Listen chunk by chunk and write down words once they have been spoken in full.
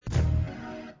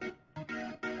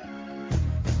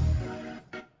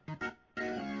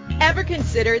Ever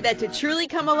consider that to truly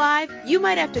come alive, you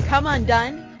might have to come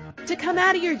undone? To come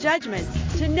out of your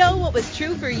judgments, to know what was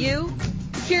true for you?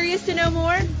 Curious to know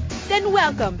more? Then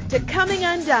welcome to Coming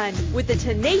Undone with the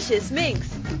Tenacious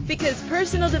Minx. Because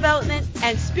personal development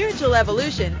and spiritual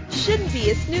evolution shouldn't be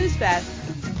a snooze fest.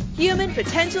 Human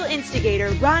potential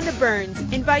instigator Rhonda Burns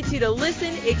invites you to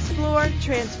listen, explore,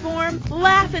 transform,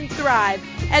 laugh, and thrive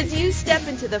as you step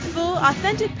into the full,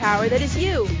 authentic power that is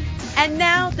you. And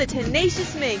now, the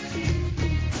Tenacious Minx.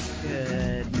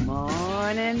 Good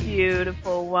morning,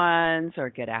 beautiful ones, or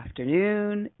good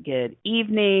afternoon, good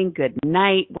evening, good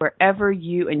night, wherever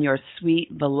you and your sweet,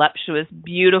 voluptuous,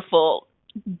 beautiful,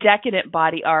 decadent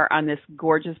body are on this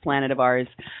gorgeous planet of ours.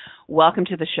 Welcome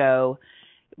to the show.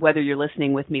 Whether you're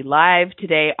listening with me live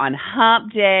today on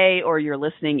Hump Day or you're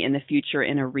listening in the future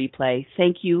in a replay,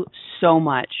 thank you so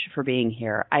much for being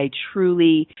here.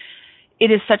 It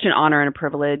is such an honor and a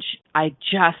privilege. I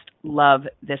just love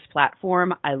this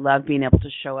platform. I love being able to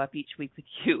show up each week with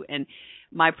you. And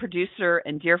my producer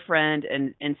and dear friend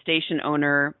and station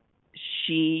owner,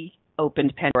 she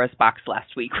opened Pandora's box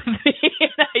last week with me.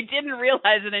 And I didn't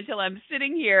realize it until I'm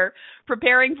sitting here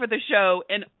preparing for the show,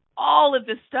 and all of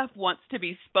this stuff wants to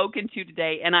be spoken to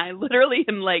today. And I literally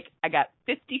am like, I got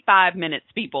 55 minutes,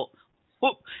 people.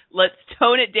 Let's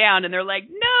tone it down. And they're like,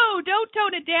 no, don't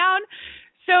tone it down.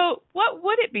 So what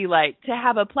would it be like to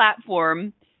have a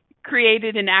platform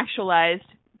created and actualized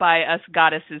by us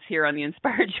goddesses here on the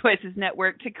Inspired Choices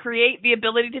Network to create the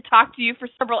ability to talk to you for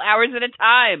several hours at a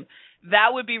time? That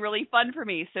would be really fun for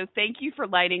me. So thank you for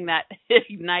igniting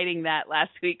that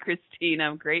last week, Christine.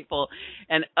 I'm grateful.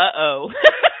 And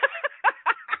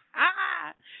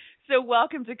So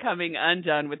welcome to Coming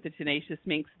Undone with the Tenacious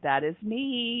Minx. That is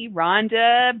me,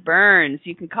 Rhonda Burns.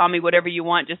 You can call me whatever you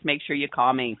want. Just make sure you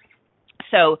call me.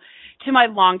 So to my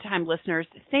longtime listeners,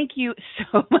 thank you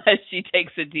so much. She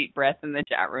takes a deep breath in the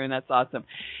chat room. That's awesome.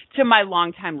 To my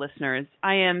longtime listeners,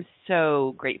 I am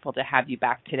so grateful to have you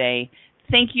back today.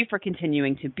 Thank you for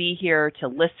continuing to be here, to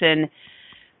listen,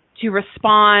 to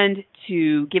respond,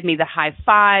 to give me the high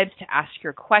fives, to ask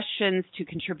your questions, to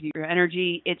contribute your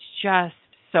energy. It's just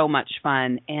so much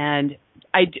fun. And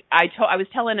I was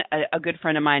telling a good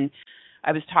friend of mine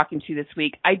I was talking to this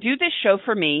week, I do this show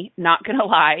for me, not going to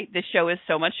lie. This show is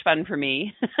so much fun for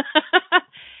me.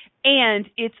 And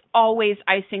it's always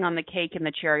icing on the cake and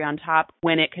the cherry on top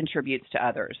when it contributes to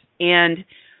others. And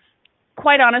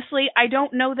quite honestly, I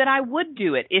don't know that I would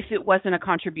do it if it wasn't a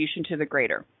contribution to the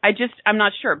greater. I'm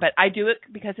not sure, but I do it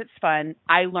because it's fun.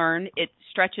 I learn. It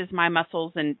stretches my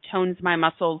muscles and tones my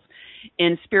muscles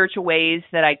in spiritual ways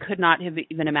that I could not have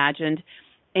even imagined.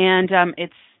 And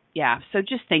so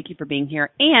just thank you for being here.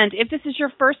 And if this is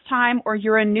your first time or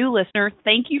you're a new listener,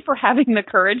 thank you for having the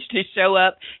courage to show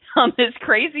up on this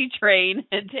crazy train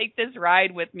and take this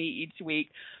ride with me each week.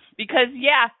 Because,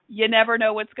 you never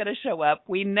know what's going to show up.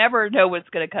 We never know what's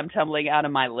going to come tumbling out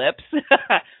of my lips.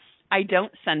 I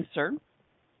don't censor.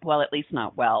 Well, at least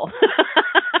not well.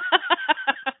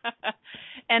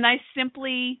 And I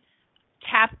simply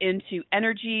tap into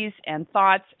energies and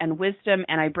thoughts and wisdom,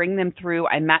 and I bring them through.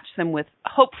 I match them with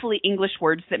hopefully English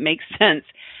words that make sense.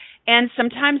 And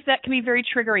sometimes that can be very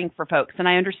triggering for folks, and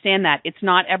I understand that. It's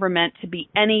not ever meant to be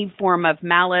any form of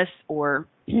malice or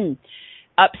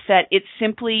upset. It's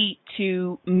simply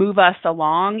to move us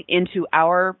along into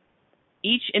our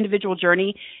each individual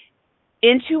journey,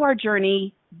 into our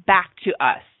journey back to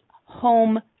us,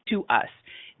 home to us.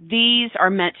 These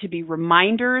are meant to be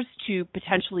reminders to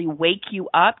potentially wake you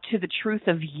up to the truth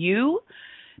of you,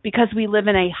 because we live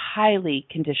in a highly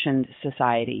conditioned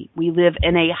society. We live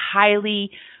in a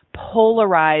highly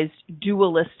polarized,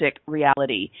 dualistic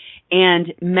reality.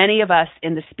 And many of us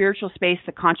in the spiritual space,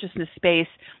 the consciousness space,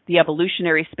 the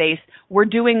evolutionary space, we're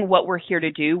doing what we're here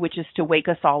to do, which is to wake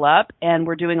us all up. And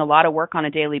we're doing a lot of work on a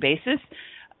daily basis,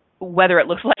 whether it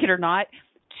looks like it or not,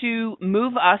 to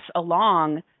move us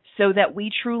along so that we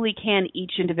truly can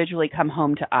each individually come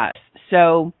home to us.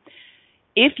 So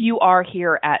if you are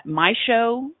here at my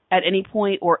show at any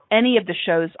point or any of the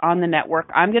shows on the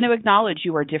network, I'm going to acknowledge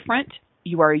you are different.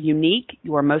 You are unique.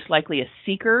 You are most likely a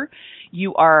seeker.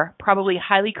 You are probably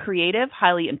highly creative,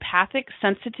 highly empathic,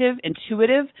 sensitive,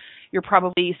 intuitive. You're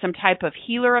probably some type of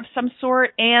healer of some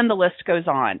sort, and the list goes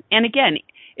on. And again,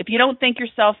 if you don't think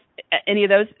yourself any of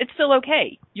those, it's still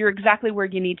okay. You're exactly where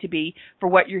you need to be for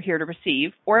what you're here to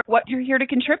receive or what you're here to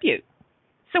contribute.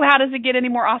 So how does it get any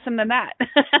more awesome than that?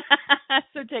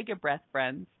 So take a breath,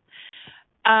 friends.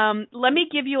 Let me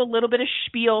give you a little bit of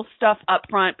spiel stuff up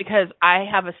front, because I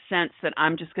have a sense that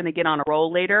I'm just going to get on a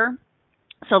roll later.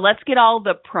 So let's get all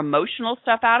the promotional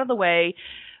stuff out of the way.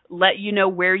 let you know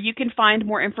where you can find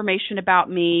more information about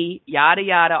me, yada,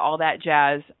 yada, all that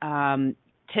jazz.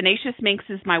 Tenacious Minx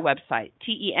is my website,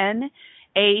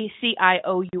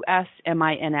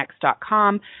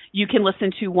 TENACIOUSMINX.com. You can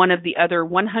listen to one of the other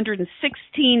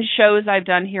 116 shows I've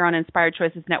done here on Inspired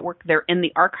Choices Network. They're in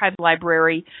the archive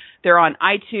library. They're on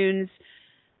iTunes.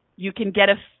 You can get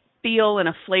a feel and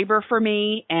a flavor for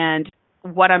me and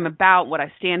what I'm about, what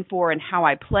I stand for, and how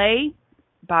I play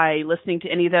by listening to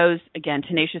any of those. Again,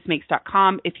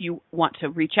 tenaciousminx.com. If you want to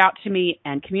reach out to me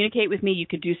and communicate with me, you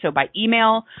could do so by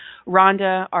email,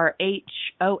 Rhonda,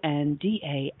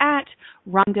 RHONDA, at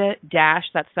Rhonda dash,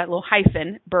 that's that little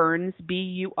hyphen, Burns,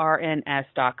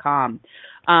 BURNS.com.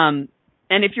 And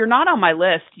if you're not on my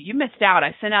list, you missed out.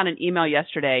 I sent out an email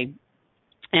yesterday,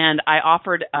 and I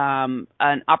offered an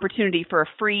opportunity for a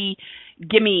free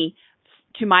gimme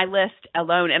to my list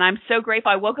alone. And I'm so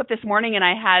grateful. I woke up this morning and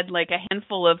I had like a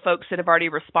handful of folks that have already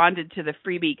responded to the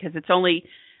freebie because it's only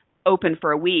open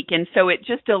for a week. And so it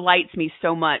just delights me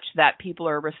so much that people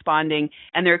are responding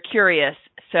and they're curious.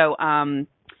 So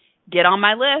get on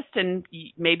my list and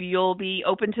maybe you'll be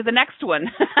open to the next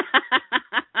one.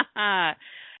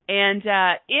 And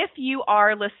if you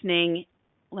are listening,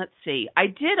 let's see, I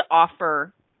did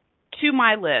offer to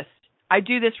my list, I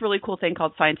do this really cool thing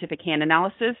called scientific hand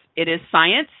analysis. It is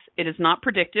science. It is not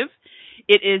predictive.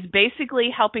 It is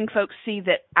basically helping folks see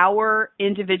that our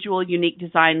individual, unique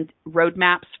designed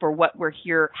roadmaps for what we're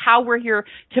here, how we're here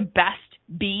to best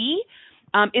be,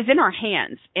 is in our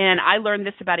hands. And I learned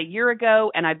this about a year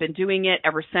ago, and I've been doing it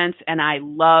ever since, and I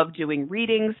love doing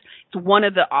readings. It's one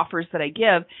of the offers that I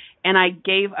give, and I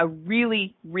gave a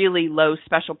really, really low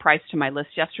special price to my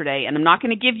list yesterday, and I'm not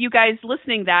going to give you guys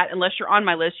listening that unless you're on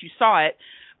my list, you saw it,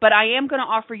 but I am going to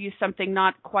offer you something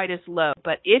not quite as low.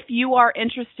 But if you are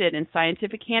interested in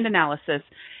scientific hand analysis,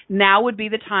 now would be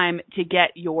the time to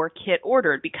get your kit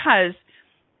ordered, because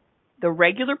the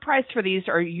regular price for these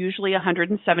are usually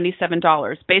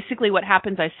 $177. Basically what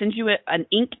happens, I send you an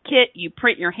ink kit, you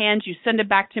print your hands, you send it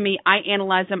back to me, I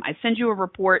analyze them, I send you a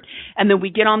report, and then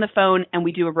we get on the phone and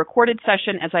we do a recorded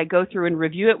session as I go through and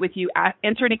review it with you,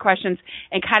 answer any questions,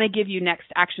 and kind of give you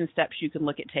next action steps you can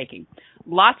look at taking.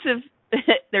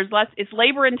 It's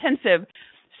labor intensive,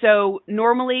 so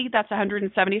normally that's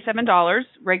 $177,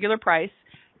 regular price.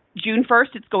 June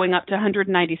 1st, it's going up to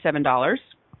 $197.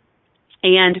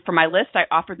 And for my list, I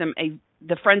offered them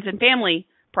the friends and family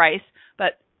price.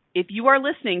 But if you are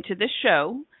listening to this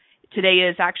show, today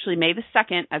is actually May the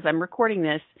 2nd as I'm recording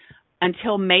this,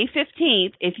 until May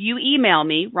 15th, if you email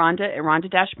me, Rhonda at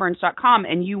rhonda-burns.com,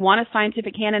 and you want a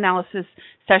scientific hand analysis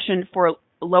session for a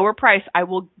lower price, I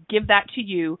will give that to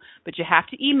you. But you have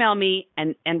to email me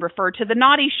and refer to the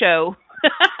Naughty Show.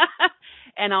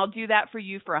 And I'll do that for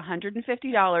you for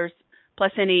 $150.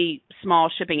 Plus any small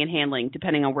shipping and handling,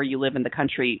 depending on where you live in the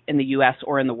country, in the U.S.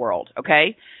 or in the world,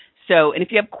 okay? So, and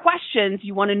if you have questions,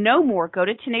 you want to know more, go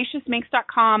to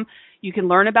tenaciousminx.com. You can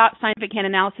learn about scientific hand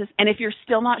analysis. And if you're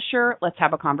still not sure, let's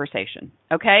have a conversation,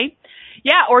 okay?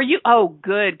 Yeah,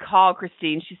 good call,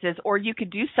 Christine. She says, or you could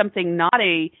do something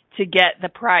naughty to get the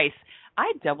price.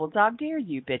 I double dog dare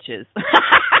you, bitches.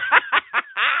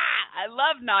 I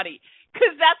love naughty,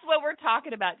 because that's what we're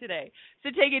talking about today. So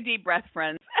take a deep breath,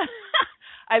 friends.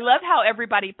 I love how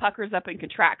everybody puckers up and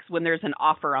contracts when there's an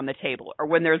offer on the table or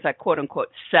when there's a quote-unquote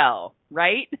sell,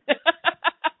 right?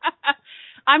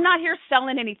 I'm not here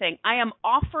selling anything. I am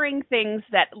offering things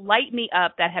that light me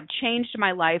up, that have changed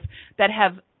my life, that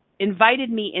have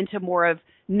invited me into more of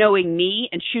knowing me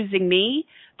and choosing me.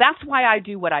 That's why I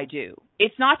do what I do.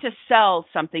 It's not to sell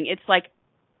something. It's like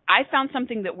I found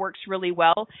something that works really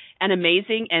well and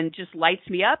amazing and just lights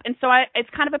me up. And so it's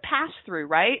kind of a pass-through,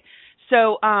 right?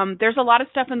 So there's a lot of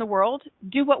stuff in the world.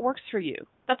 Do what works for you.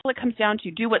 That's what it comes down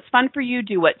to. Do what's fun for you.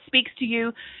 Do what speaks to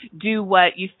you. Do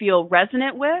what you feel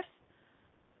resonant with.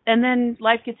 And then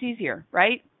life gets easier,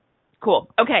 right? Cool.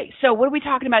 Okay, so what are we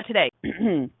talking about today?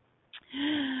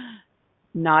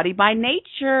 Naughty by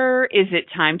nature. Is it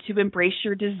time to embrace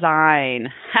your design?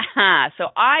 So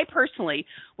I personally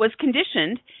was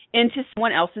conditioned into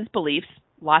someone else's beliefs,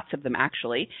 lots of them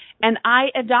actually, and I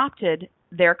adopted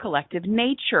their collective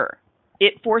nature.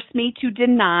 It forced me to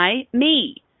deny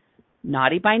me.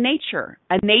 Naughty by nature,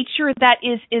 a nature that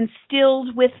is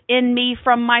instilled within me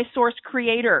from my source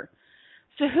creator.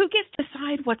 So who gets to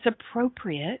decide what's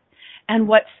appropriate and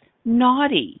what's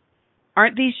naughty?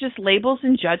 Aren't these just labels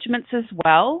and judgments as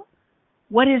well?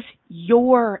 What is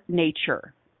your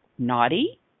nature?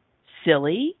 Naughty,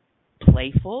 silly,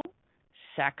 playful,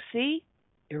 sexy,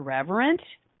 irreverent?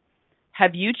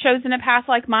 Have you chosen a path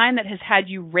like mine that has had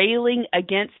you railing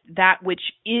against that which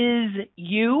is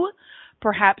you,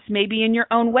 perhaps maybe in your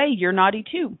own way, you're naughty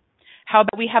too. How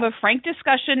about we have a frank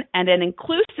discussion and an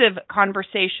inclusive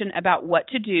conversation about what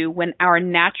to do when our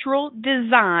natural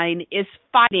design is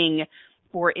fighting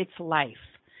for its life?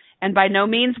 And by no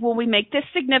means will we make this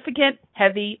significant,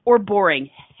 heavy, or boring.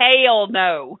 Hell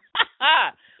no.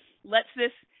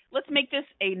 Let's make this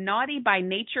a naughty by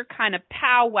nature kind of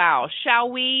powwow, shall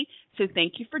we? So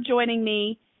thank you for joining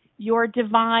me. Your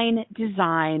divine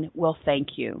design will thank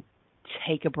you.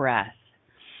 Take a breath.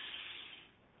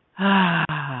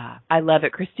 I love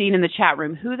it. Christine in the chat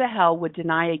room, who the hell would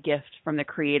deny a gift from the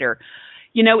Creator?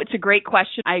 You know, it's a great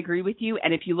question. I agree with you.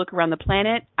 And if you look around the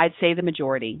planet, I'd say the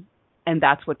majority. And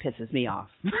that's what pisses me off.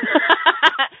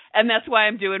 And that's why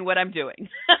I'm doing what I'm doing.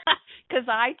 Because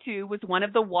I, too, was one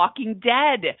of the walking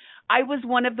dead. I was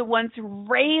one of the ones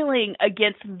railing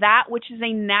against that which is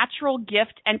a natural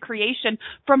gift and creation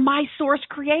from my source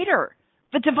creator,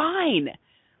 the divine.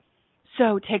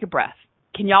 So take a breath.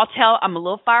 Can y'all tell I'm a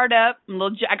little fired up?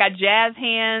 I got jazz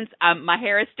hands. My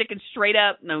hair is sticking straight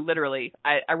up. No, literally.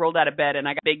 I rolled out of bed and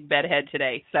I got a big bed head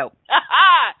today. So,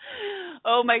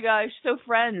 oh my gosh. So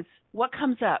friends, what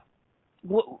comes up?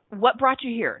 What brought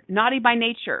you here? Naughty by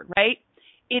nature, right?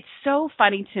 It's so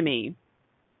funny to me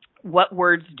what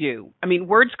words do. I mean,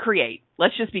 words create.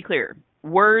 Let's just be clear.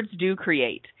 Words do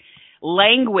create.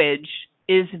 Language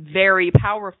is very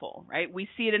powerful, right? We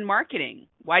see it in marketing.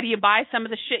 Why do you buy some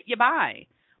of the shit you buy?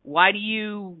 Why do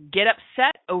you get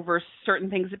upset over certain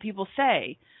things that people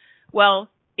say? Well,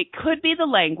 it could be the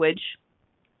language,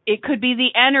 it could be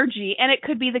the energy, and it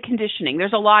could be the conditioning.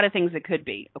 There's a lot of things it could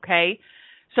be, okay?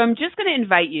 So I'm just going to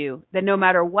invite you that no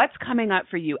matter what's coming up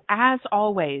for you, as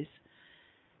always,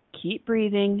 keep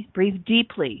breathing, breathe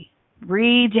deeply,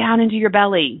 breathe down into your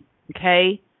belly,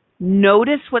 okay?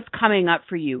 Notice what's coming up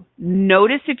for you.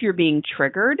 Notice if you're being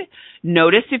triggered.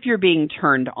 Notice if you're being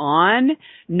turned on.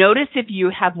 Notice if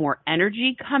you have more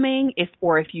energy coming, if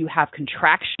you have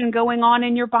contraction going on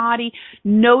in your body.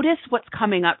 Notice what's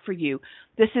coming up for you.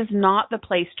 This is not the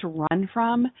place to run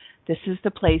from. This is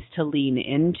the place to lean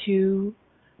into,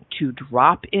 to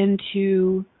drop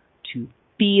into, to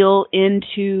feel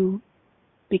into,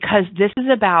 because this is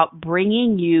about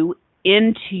bringing you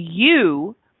into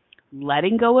you,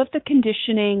 letting go of the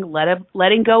conditioning,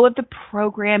 letting go of the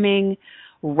programming,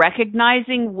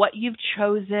 recognizing what you've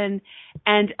chosen,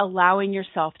 and allowing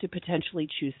yourself to potentially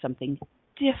choose something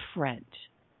different.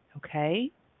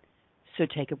 Okay? So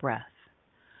take a breath.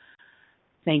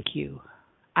 Thank you.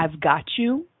 I've got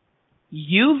you.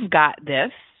 You've got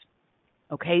this.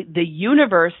 Okay? The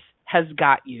universe has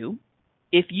got you.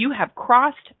 If you have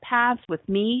crossed paths with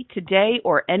me today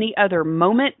or any other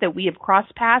moment that we have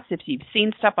crossed paths, if you've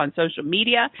seen stuff on social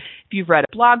media, if you've read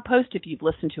a blog post, if you've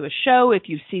listened to a show, if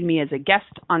you've seen me as a guest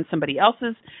on somebody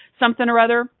else's something or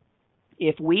other,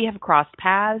 if we have crossed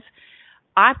paths,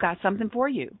 I've got something for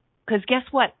you. Because guess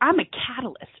what? I'm a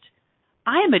catalyst.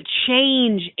 I am a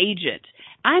change agent.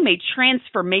 I'm a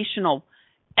transformational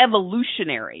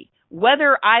evolutionary.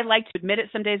 Whether I like to admit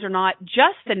it some days or not,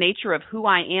 just the nature of who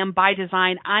I am by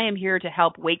design, I am here to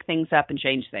help wake things up and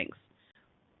change things.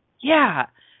 Yeah.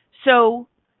 So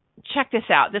check this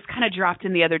out. This kind of dropped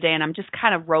in the other day, and I'm just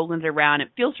kind of rolling it around.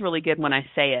 It feels really good when I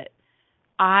say it.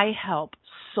 I help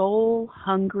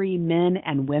soul-hungry men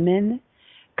and women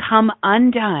come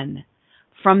undone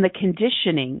from the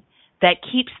conditioning that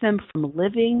keeps them from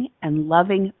living and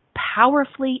loving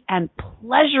powerfully and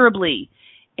pleasurably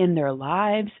in their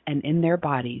lives and in their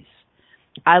bodies.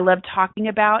 I love talking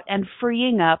about and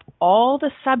freeing up all the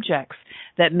subjects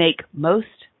that make most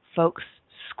folks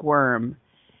squirm.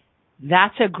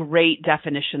 That's a great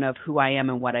definition of who I am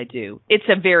and what I do. It's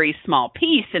a very small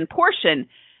piece and portion,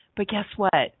 but guess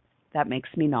what? That makes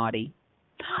me naughty.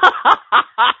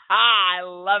 I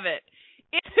love it.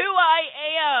 It's who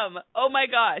I am. Oh my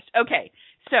gosh. Okay,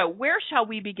 so where shall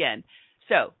we begin?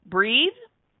 So breathe,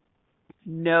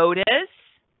 notice,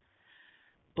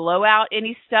 blow out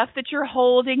any stuff that you're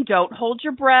holding. Don't hold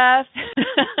your breath.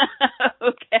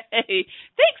 Okay.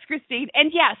 Thanks, Christine.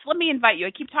 And yes, let me invite you.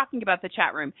 I keep talking about the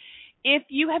chat room. If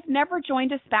you have never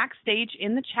joined us backstage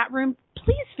in the chat room,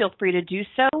 please feel free to do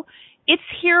so. It's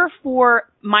here for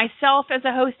myself as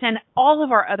a host and all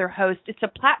of our other hosts. It's a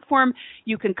platform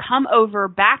you can come over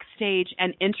backstage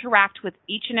and interact with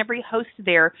each and every host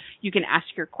there. You can ask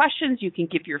your questions. You can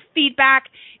give your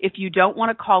feedback. If you don't want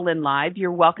to call in live,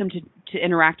 you're welcome to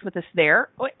interact with us there.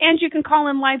 And you can call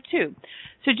in live too.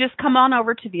 So just come on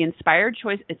over to the Inspired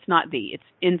Choice. It's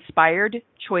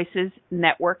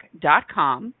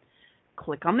inspiredchoicesnetwork.com.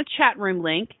 Click on the chat room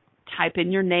link. Type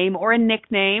in your name or a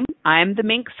nickname. I'm the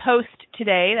Minx host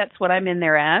today. That's what I'm in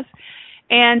there as.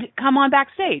 And come on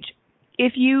backstage.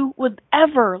 if you would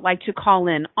ever like to call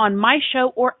in on my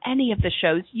show or any of the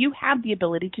shows, you have the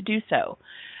ability to do so.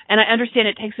 And I understand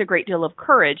it takes a great deal of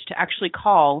courage to actually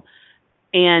call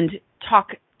and talk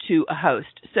to a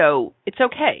host. So it's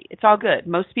okay. It's all good.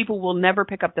 Most people will never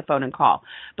pick up the phone and call.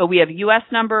 But we have a U.S.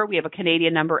 number, we have a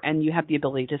Canadian number, and you have the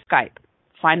ability to Skype.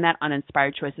 Find that on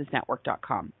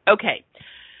inspiredchoicesnetwork.com. Okay.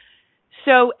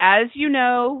 So as you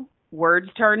know, words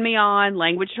turn me on,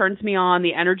 language turns me on,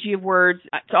 the energy of words.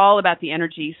 It's all about the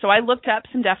energy. So I looked up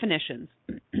some definitions.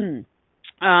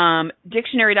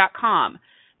 Dictionary.com,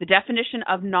 the definition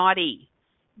of naughty,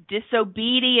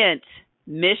 disobedient,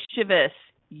 mischievous,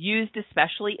 used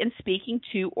especially in speaking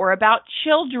to or about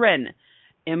children,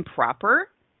 improper,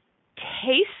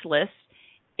 tasteless,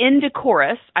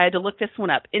 indecorous. I had to look this one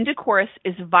up. Indecorous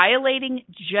is violating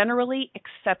generally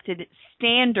accepted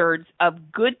standards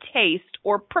of good taste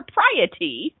or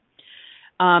propriety.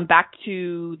 Back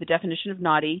to the definition of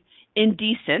naughty.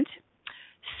 Indecent.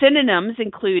 Synonyms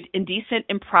include indecent,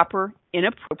 improper,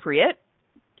 inappropriate.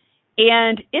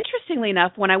 And interestingly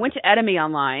enough, when I went to Edemy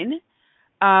Online,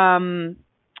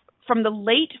 from the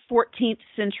late 14th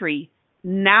century,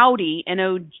 Nowdy,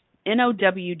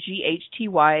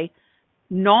 N-O-W-G-H-T-Y,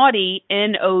 naughty,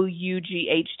 N-O-U-G-H-T-I,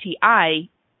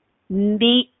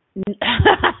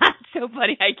 so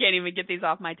funny, I can't even get these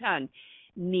off my tongue.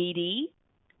 Needy,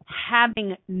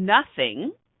 having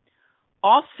nothing,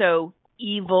 also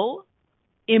evil,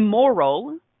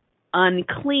 immoral,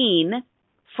 unclean,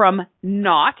 from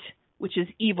naught, which is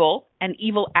evil, an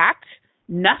evil act,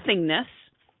 nothingness,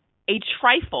 a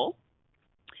trifle,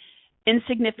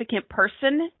 insignificant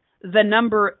person, the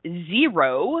number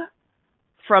 0,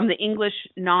 from the English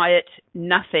naught,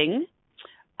 nothing.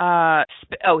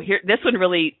 Here, this one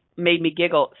really made me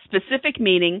giggle. Specific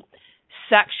meaning,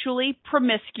 sexually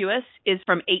promiscuous, is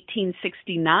from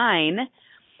 1869.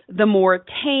 The more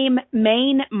tame,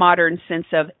 main modern sense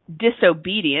of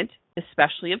disobedient,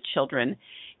 especially of children,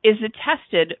 is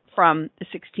attested from the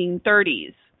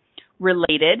 1630s.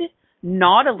 Related,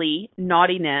 naughtily,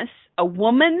 naughtiness, a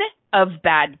woman of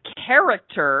bad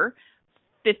character,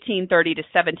 1530 to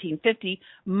 1750,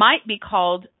 might be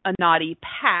called a naughty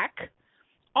pack.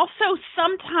 Also,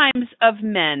 sometimes of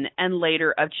men and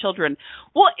later of children.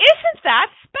 Well, isn't that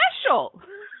special?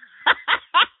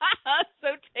 So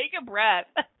take a breath.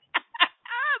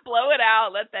 Blow it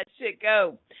out. Let that shit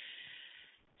go.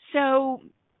 So,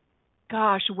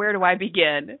 gosh, where do I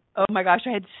begin? Oh my gosh,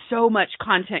 I had so much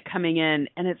content coming in,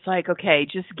 and it's like, okay,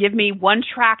 just give me one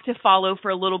track to follow for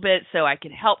a little bit so I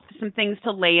can help some things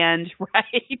to land,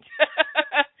 right?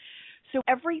 So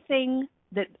everything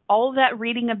that, all that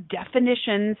reading of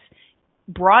definitions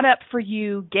brought up for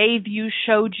you, gave you,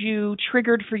 showed you,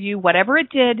 triggered for you, whatever it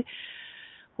did,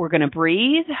 we're going to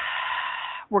breathe.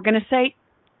 We're going to say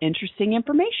interesting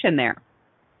information there.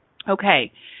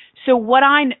 Okay. So what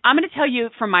I'm going to tell you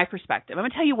from my perspective. I'm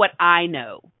going to tell you what I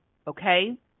know,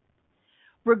 okay?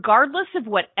 Regardless of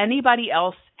what anybody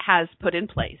else has put in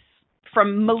place, for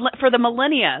the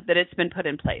millennia that it's been put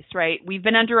in place, right? We've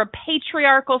been under a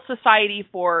patriarchal society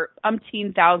for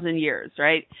umpteen thousand years,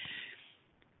 right?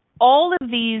 All of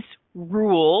these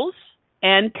rules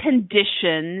and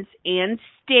conditions and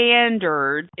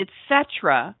standards,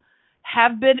 etc.,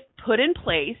 have been put in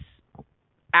place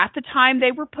at the time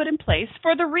they were put in place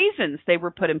for the reasons they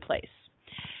were put in place.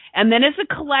 And then as a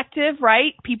collective,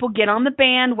 right, people get on the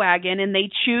bandwagon and they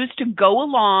choose to go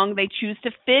along, they choose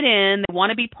to fit in, they want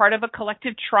to be part of a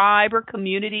collective tribe or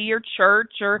community or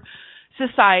church or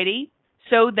society.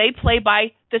 So they play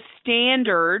by the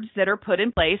standards that are put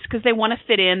in place because they want to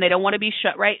fit in, they don't want to be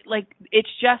shut, right? Like,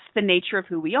 it's just the nature of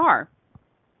who we are.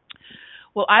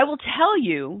 Well, I will tell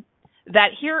you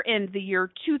that here in the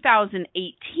year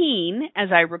 2018,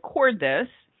 as I record this,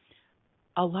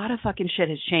 a lot of fucking shit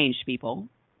has changed, people.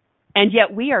 And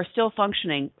yet we are still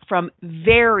functioning from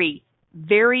very,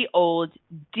 very old,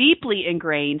 deeply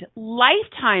ingrained,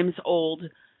 lifetimes old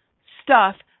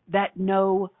stuff that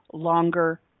no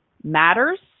longer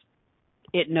matters,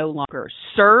 it no longer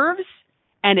serves,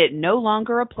 and it no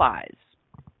longer applies.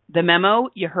 The memo,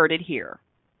 you heard it here.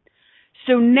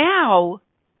 So now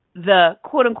the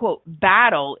quote-unquote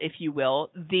battle, if you will,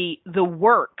 the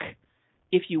work,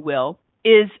 if you will,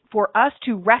 is for us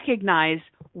to recognize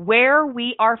where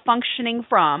we are functioning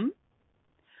from,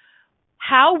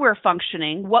 how we're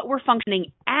functioning, what we're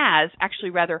functioning as, actually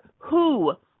rather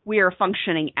who we are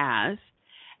functioning as,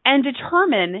 and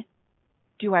determine,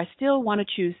 do I still want to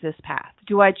choose this path?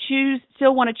 Do I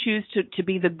still want to choose to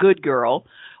be the good girl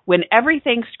when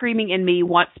everything screaming in me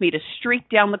wants me to streak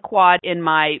down the quad in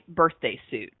my birthday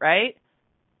suit, right?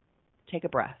 Take a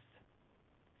breath.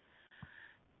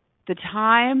 The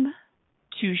time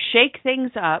to shake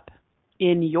things up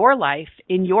in your life,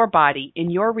 in your body, in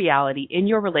your reality, in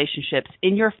your relationships,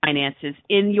 in your finances,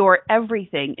 in your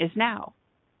everything is now.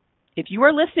 If you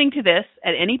are listening to this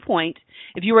at any point,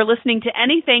 if you are listening to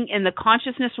anything in the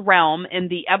consciousness realm, in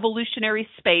the evolutionary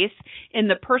space, in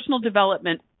the personal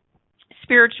development,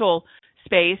 spiritual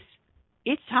space,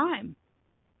 it's time.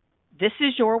 This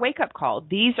is your wake-up call.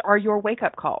 These are your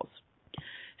wake-up calls.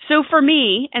 So for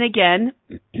me, and again,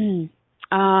 hang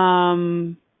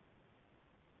on,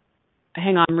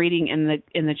 I'm reading in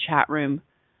the chat room.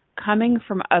 Coming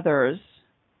from others,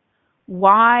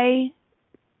 why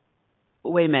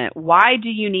do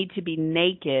you need to be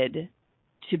naked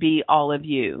to be all of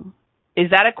you? Is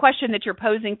that a question that you're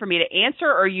posing for me to answer,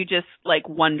 or are you just like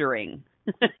wondering?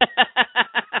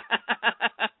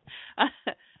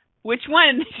 Which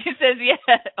one? She says,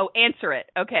 yeah. Oh, answer it.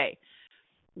 Okay.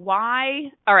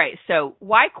 Why? All right. So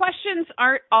why questions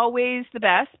aren't always the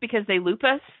best because they loop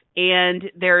us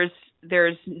and there's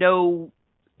no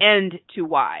end to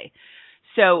why.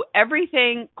 So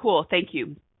everything, cool. Thank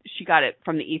you. She got it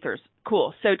from the ethers.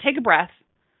 Cool. So take a breath.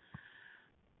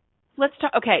 Let's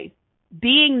talk. Okay.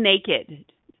 Being naked.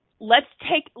 Let's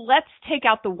take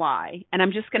out the why. And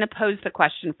I'm just going to pose the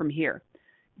question from here.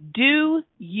 Do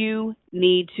you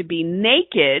need to be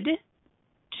naked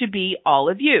to be all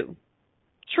of you?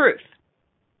 Truth.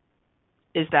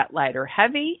 Is that light or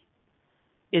heavy?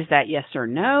 Is that yes or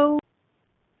no?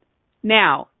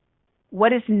 Now,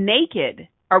 what is naked?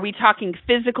 Are we talking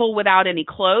physical without any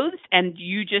clothes and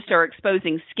you just are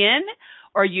exposing skin?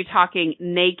 Or are you talking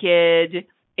naked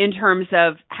in terms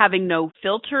of having no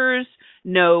filters,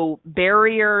 no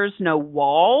barriers, no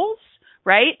walls,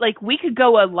 right? Like we could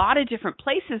go a lot of different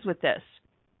places with this.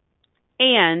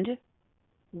 And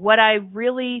what I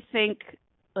really think,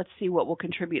 let's see what will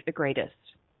contribute the greatest.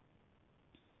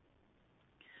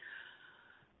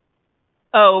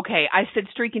 Oh, okay. I said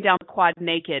streaking down the quad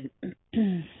naked.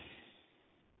 Hang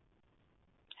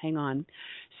on.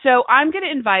 So I'm going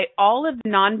to invite all of the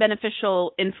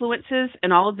non-beneficial influences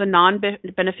and all of the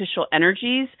non-beneficial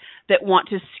energies that want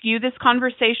to skew this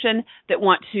conversation, that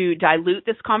want to dilute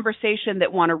this conversation,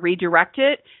 that want to redirect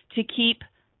it to keep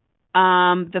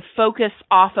the focus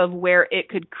off of where it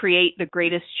could create the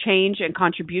greatest change and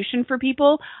contribution for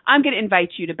people. I'm going to invite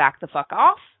you to back the fuck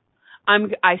off.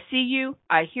 I see you,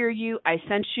 I hear you, I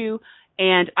sense you,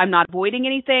 and I'm not avoiding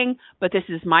anything, but this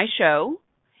is my show,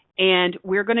 and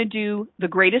we're going to do the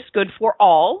greatest good for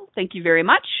all. Thank you very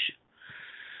much.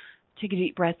 Take a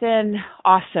deep breath in.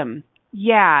 Awesome.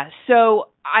 Yeah, so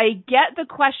I get the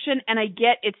question, and I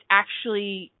get it's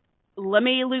actually, let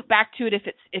me loop back to it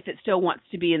if it still wants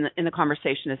to be in the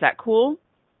conversation. Is that cool?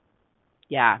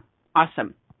 Yeah,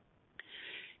 awesome.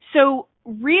 So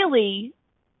really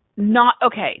not,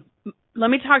 okay. Let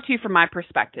me talk to you from my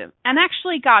perspective. And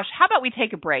actually, gosh, how about we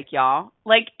take a break, y'all?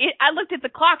 Like, I looked at the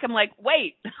clock. I'm like,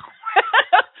 wait,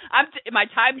 am I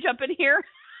time jumping here?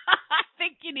 I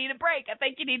think you need a break. I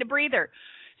think you need a breather.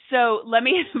 So let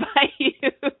me invite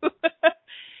you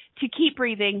to keep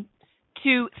breathing,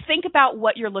 to think about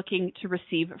what you're looking to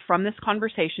receive from this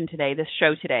conversation today, this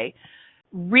show today.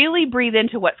 Really breathe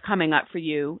into what's coming up for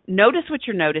you. Notice what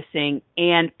you're noticing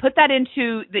and put that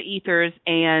into the ethers,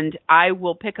 and I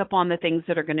will pick up on the things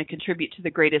that are going to contribute to the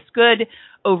greatest good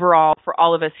overall for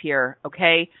all of us here,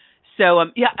 okay? So,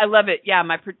 yeah, I love it. Yeah,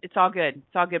 it's all good.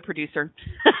 It's all good, producer.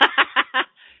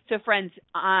 So, friends,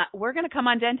 we're going to come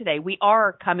undone today. We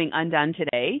are coming undone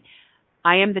today.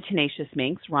 I am the Tenacious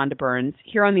Minx, Rhonda Burns,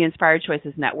 here on the Inspired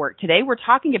Choices Network. Today we're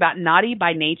talking about naughty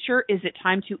by nature. Is it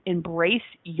time to embrace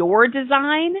your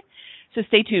design? So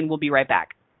stay tuned. We'll be right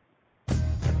back.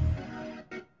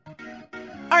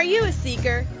 Are you a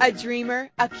seeker, a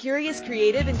dreamer, a curious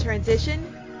creative in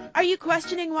transition? Are you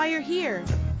questioning why you're here?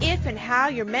 If and how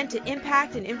you're meant to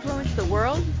impact and influence the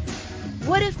world?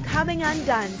 What if coming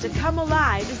undone to come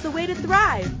alive is the way to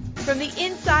thrive? From the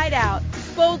inside out,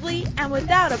 boldly and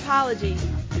without apology.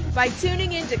 By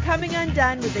tuning in to Coming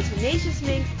Undone with the Tenacious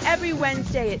Minx every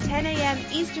Wednesday at 10 a.m.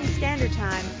 Eastern Standard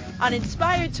Time on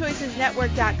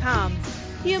InspiredChoicesNetwork.com,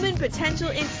 human potential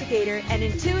instigator and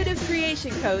intuitive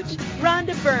creation coach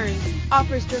Rhonda Burns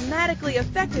offers dramatically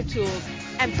effective tools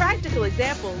and practical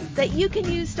examples that you can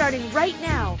use starting right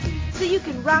now so you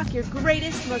can rock your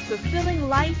greatest, most fulfilling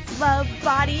life, love,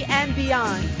 body, and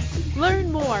beyond.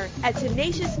 Learn more at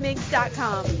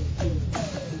TenaciousMinx.com.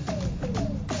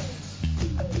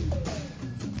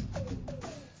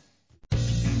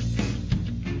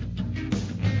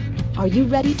 Are you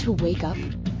ready to wake up,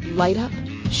 light up,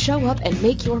 show up, and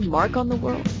make your mark on the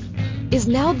world? Is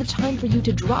now the time for you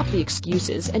to drop the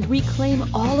excuses and reclaim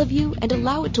all of you and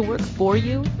allow it to work for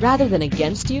you rather than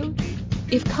against you?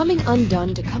 If coming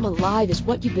undone to come alive is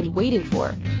what you've been waiting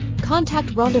for, contact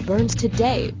Rhonda Burns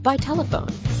today by telephone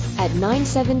at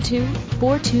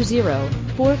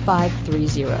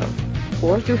 972-420-4530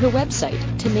 or through her website,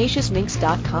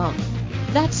 tenaciousminx.com.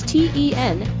 That's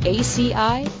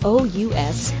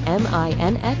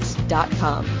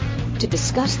TENACIOUSMINX.com to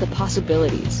discuss the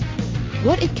possibilities.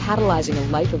 What if catalyzing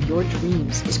a life of your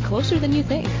dreams is closer than you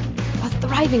think? A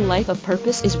thriving life of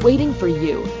purpose is waiting for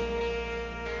you.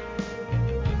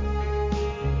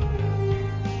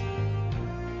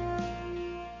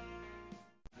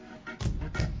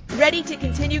 Ready to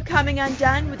continue coming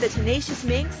undone with the Tenacious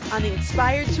Minx on the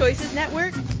Inspired Choices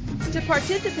Network? To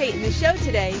participate in the show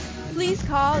today, please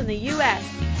call in the U.S.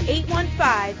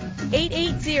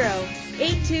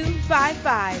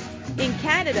 815-880-8255. In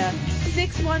Canada,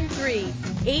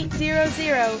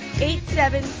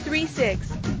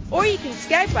 613-800-8736. Or you can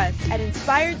Skype us at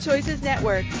Inspired Choices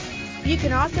Network. You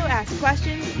can also ask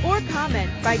questions or comment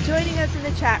by joining us in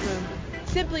the chat room.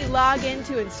 Simply log in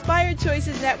to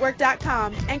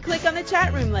InspiredChoicesNetwork.com and click on the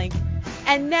chat room link.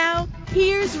 And now,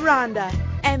 here's Rhonda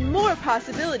and more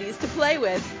possibilities to play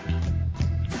with.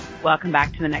 Welcome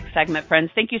back to the next segment,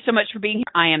 friends. Thank you so much for being here.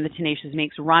 I am the Tenacious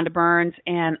Minx, Rhonda Burns,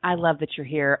 and I love that you're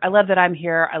here. I love that I'm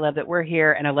here. I love that we're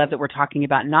here, and I love that we're talking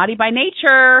about naughty by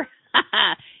nature.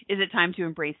 Is it time to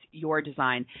embrace your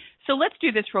design? So let's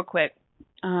do this real quick.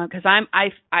 Because I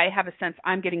have a sense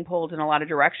I'm getting pulled in a lot of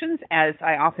directions, as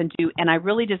I often do, and I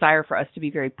really desire for us to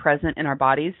be very present in our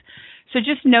bodies. So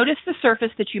just notice the surface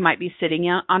that you might be sitting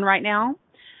on right now.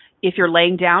 If you're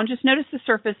laying down, just notice the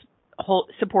surface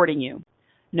supporting you.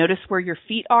 Notice where your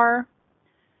feet are.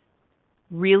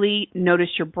 Really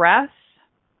notice your breath.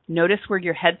 Notice where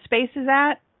your headspace is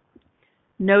at.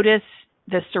 Notice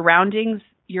the surroundings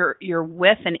you're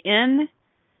with and in.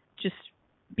 Just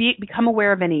become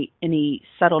aware of any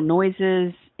subtle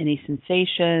noises, any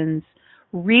sensations.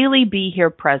 Really be here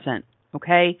present,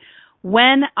 okay?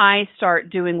 When I start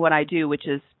doing what I do, which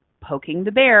is poking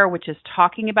the bear, which is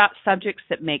talking about subjects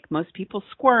that make most people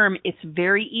squirm, it's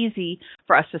very easy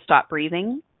for us to stop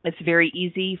breathing. It's very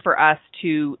easy for us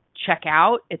to check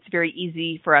out. It's very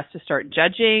easy for us to start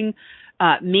judging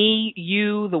me,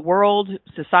 you, the world,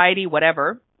 society,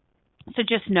 whatever. So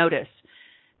just notice.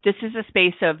 This is a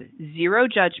space of zero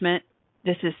judgment.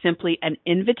 This is simply an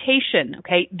invitation,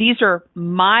 okay? These are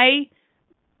my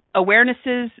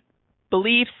awarenesses,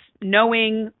 beliefs,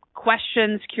 knowing,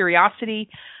 questions, curiosity.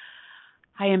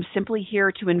 I am simply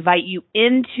here to invite you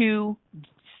into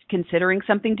considering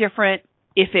something different.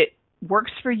 If it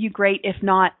works for you, great. If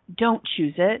not, don't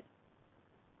choose it.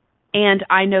 And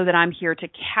I know that I'm here to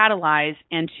catalyze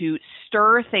and to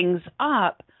stir things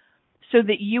up so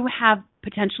that you have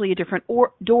potentially a different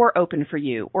door open for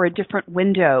you, or a different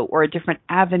window, or a different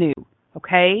avenue,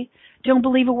 okay? Don't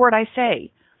believe a word I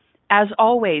say. As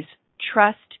always,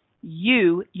 trust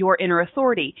you, your inner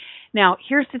authority. Now,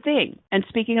 here's the thing, and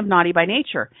speaking of naughty by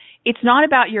nature, it's not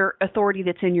about your authority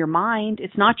that's in your mind.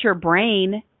 It's not your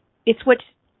brain. It's what's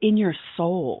in your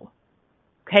soul,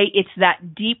 okay? It's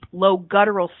that deep, low,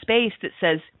 guttural space that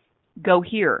says, go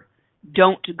here,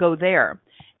 don't go there.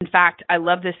 In fact, I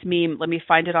love this meme. Let me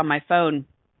find it on my phone.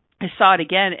 I saw it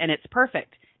again, and it's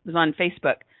perfect. It was on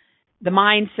Facebook. The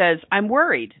mind says, I'm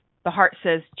worried. The heart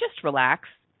says, just relax.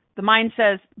 The mind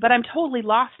says, but I'm totally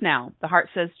lost now. The heart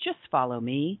says, just follow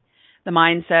me. The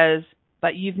mind says,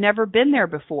 but you've never been there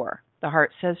before. The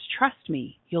heart says, trust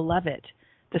me, you'll love it.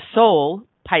 The soul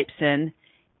pipes in,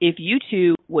 if you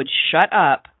two would shut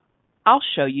up, I'll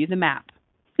show you the map.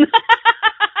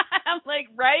 I'm like,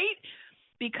 right?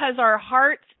 Because our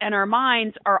hearts and our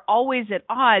minds are always at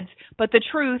odds, but the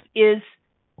truth is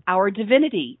our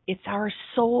divinity. It's our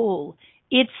soul.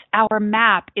 It's our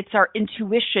map. It's our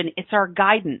intuition. It's our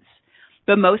guidance.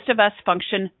 But most of us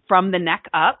function from the neck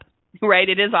up, right?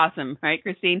 It is awesome, right,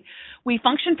 Christine? We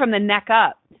function from the neck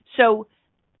up. So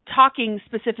talking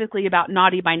specifically about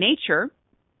naughty by nature,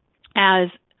 as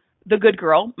the good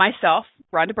girl, myself,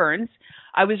 Rhonda Burns,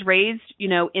 I was raised,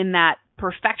 in that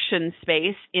perfection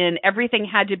space, in everything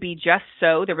had to be just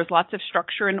so. There was lots of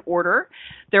structure and order.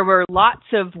 There were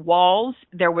lots of walls.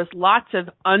 There was lots of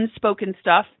unspoken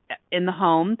stuff in the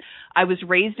home. I was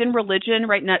raised in religion,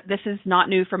 right? Now, this is not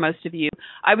new for most of you.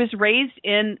 I was raised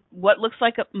in what looks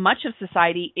like much of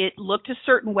society. It looked a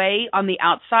certain way on the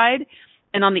outside,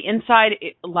 and on the inside,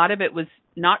 a lot of it was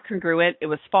not congruent. It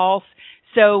was false.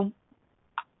 So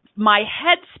my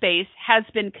headspace has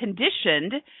been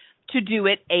conditioned to do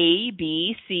it A,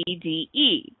 B, C, D,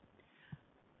 E.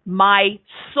 My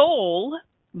soul,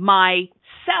 my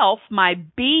self, my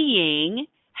being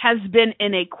has been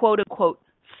in a quote-unquote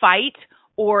fight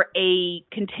or a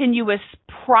continuous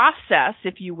process,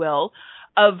 if you will,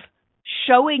 of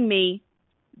showing me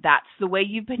that's the way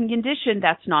you've been conditioned.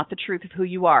 That's not the truth of who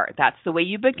you are. That's the way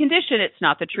you've been conditioned. It's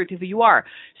not the truth of who you are.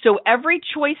 So every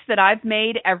choice that I've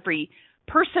made, every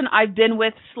person I've been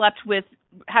with, slept with,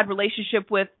 had relationship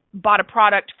with, bought a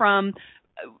product from,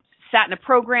 sat in a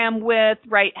program with,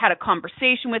 right, had a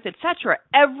conversation with, etc.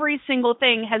 Every single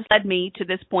thing has led me to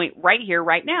this point right here,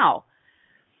 right now.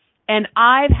 And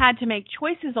I've had to make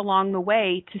choices along the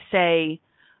way to say,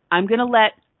 I'm going to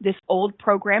let this old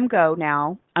program go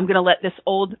now. I'm going to let this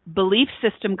old belief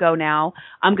system go now.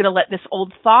 I'm going to let this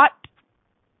old thought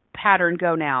pattern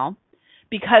go now,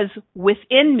 because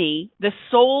within me, the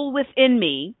soul within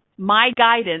me, my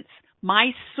guidance,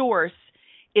 my source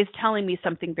is telling me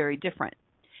something very different.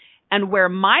 And where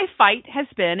my fight has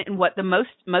been, and what the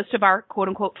most of our quote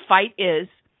unquote fight is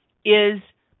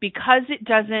because it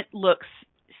doesn't look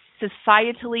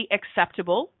societally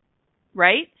acceptable,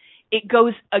 right? It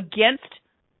goes against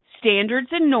standards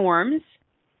and norms.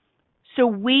 So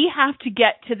we have to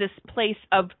get to this place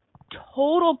of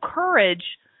total courage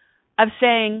of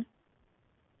saying,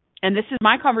 and this is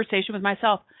my conversation with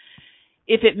myself,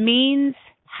 if it means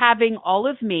having all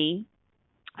of me,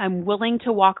 I'm willing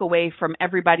to walk away from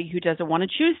everybody who doesn't want to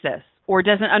choose this, or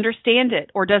doesn't understand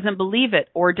it, or doesn't believe it,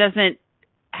 or doesn't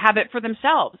have it for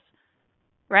themselves,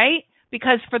 right?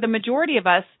 Because for the majority of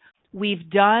us, we've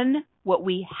done what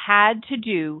we had to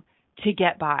do to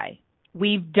get by.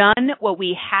 We've done what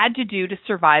we had to do to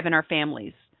survive in our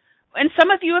families. And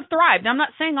some of you have thrived. I'm not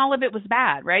saying all of it was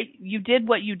bad, right? You did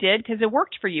what you did because it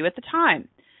worked for you at the time.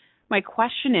 My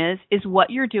question is what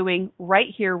you're doing right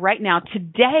here, right now,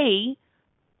 today,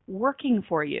 working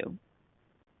for you?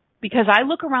 Because I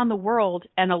look around the world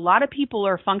and a lot of people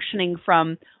are functioning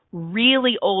from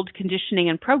really old conditioning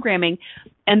and programming,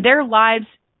 and their lives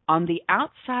on the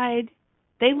outside,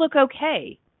 they look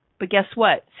okay. But guess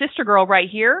what? Sister girl right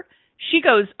here, she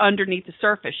goes underneath the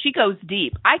surface. She goes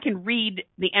deep. I can read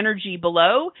the energy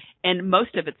below, and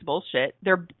most of it's bullshit.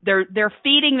 They're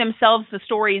feeding themselves the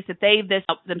stories that they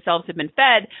themselves have been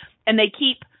fed, and they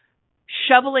keep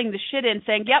shoveling the shit in,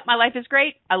 saying, yep, my life is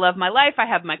great. I love my life. I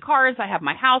have my cars. I have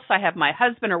my house. I have my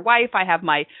husband or wife. I have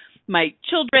my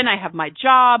children. I have my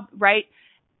job, right?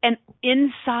 And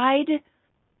inside,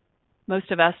 most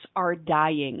of us are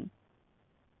dying.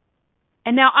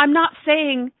 And now I'm not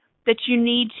saying that you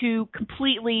need to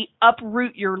completely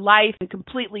uproot your life and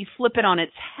completely flip it on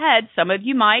its head. Some of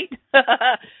you might.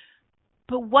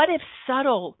 But what if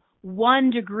subtle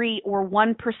 1 degree or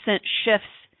 1% shifts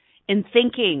in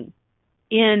thinking,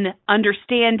 in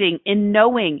understanding, in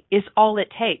knowing is all it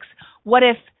takes? What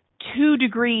if 2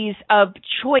 degrees of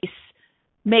choice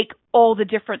make all the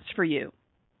difference for you?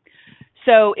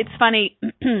 So it's funny.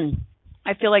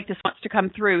 I feel like this wants to come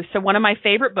through. So one of my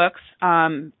favorite books,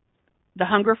 The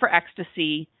Hunger for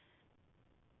Ecstasy,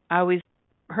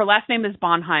 her last name is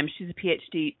Bonheim. She's a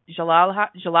PhD.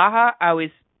 Jalaha, I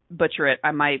always butcher it.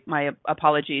 My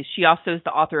apologies. She also is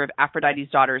the author of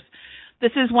Aphrodite's Daughters.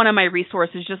 This is one of my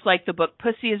resources, just like the book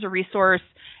Pussy is a resource,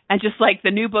 and just like the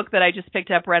new book that I just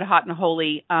picked up, Red Hot and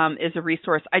Holy, is a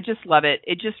resource. I just love it.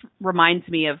 It just reminds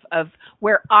me of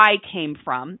where I came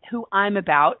from, who I'm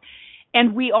about.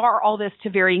 And we are all this to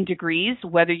varying degrees,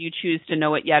 whether you choose to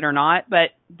know it yet or not.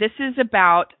 But this is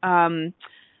about,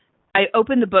 I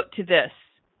opened the book to this.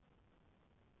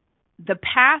 The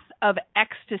path of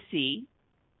ecstasy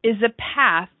is a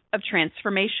path of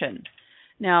transformation.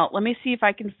 Now, let me see if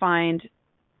I can find,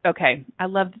 okay, I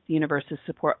love that the universe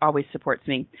always supports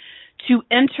me. To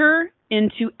enter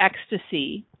into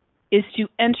ecstasy is to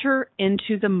enter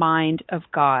into the mind of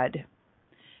God.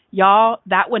 Y'all,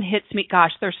 that one hits me.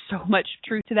 Gosh, there's so much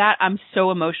truth to that. I'm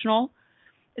so emotional.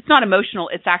 It's not emotional.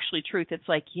 It's actually truth. It's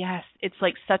like, yes, it's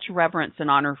like such reverence and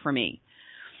honor for me.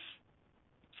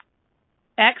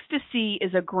 Ecstasy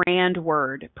is a grand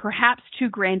word, perhaps too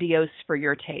grandiose for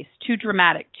your taste, too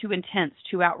dramatic, too intense,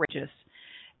 too outrageous.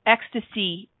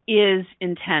 Ecstasy is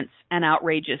intense and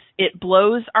outrageous. It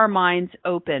blows our minds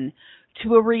open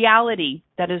to a reality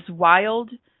that is wild,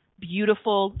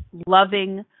 beautiful,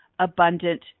 loving,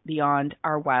 abundant beyond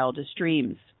our wildest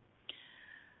dreams.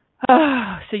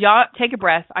 So y'all take a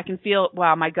breath. I can feel,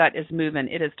 wow, my gut is moving.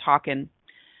 It is talking.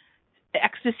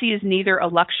 Ecstasy is neither a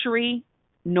luxury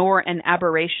nor an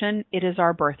aberration. It is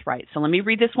our birthright. So let me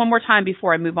read this one more time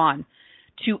before I move on.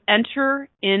 To enter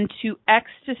into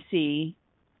ecstasy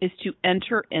is to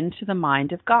enter into the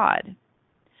mind of God.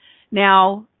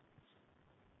 Now,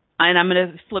 and I'm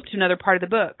going to flip to another part of the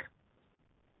book.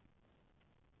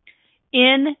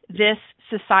 In this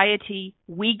society,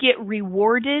 we get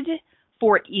rewarded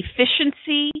for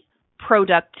efficiency,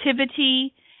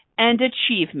 productivity, and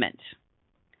achievement,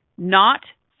 not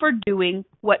for doing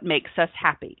what makes us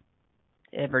happy.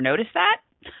 Ever notice that?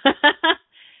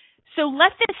 So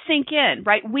let this sink in,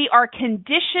 right? We are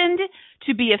conditioned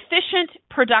to be efficient,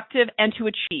 productive, and to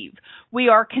achieve. We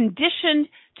are conditioned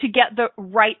to get the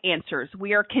right answers.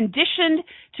 We are conditioned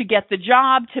to get the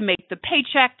job, to make the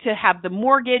paycheck, to have the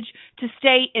mortgage, to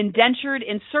stay indentured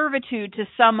in servitude to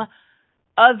some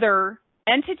other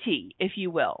entity, if you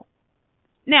will.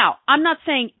 Now, I'm not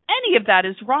saying any of that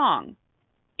is wrong.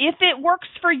 If it works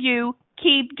for you,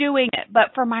 keep doing it.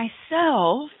 But for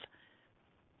myself,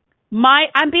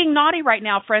 I'm being naughty right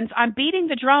now, friends. I'm beating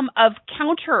the drum of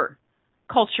counter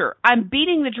culture. I'm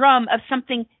beating the drum of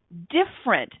something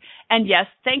different. And yes,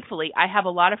 thankfully, I have a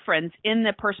lot of friends in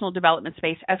the personal development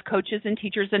space as coaches and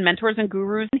teachers and mentors and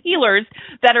gurus and healers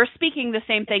that are speaking the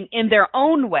same thing in their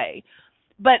own way.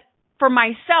 But for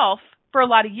myself, for a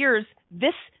lot of years,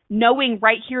 this knowing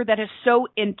right here that is so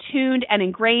in tuned and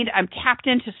ingrained, I'm tapped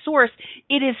into source,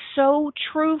 it is so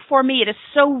true for me. It is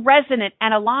so resonant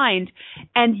and aligned.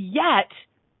 And yet,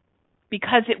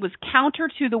 because it was counter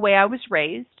to the way I was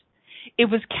raised, it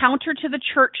was counter to the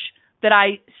church that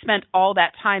I spent all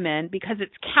that time in, because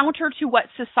it's counter to what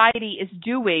society is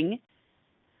doing,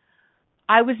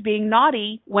 I was being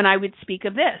naughty when I would speak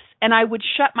of this. And I would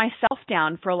shut myself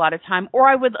down for a lot of time, or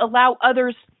I would allow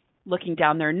others looking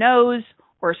down their nose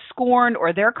or scorn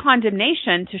or their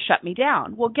condemnation to shut me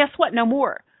down. Well, guess what? No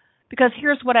more. Because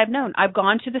here's what I've known. I've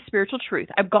gone to the spiritual truth.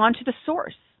 I've gone to the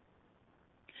source.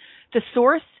 The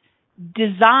source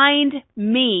designed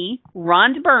me,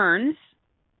 Rhonda Burns,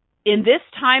 in this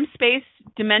time, space,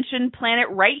 dimension, planet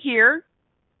right here,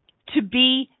 to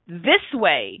be this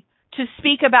way, to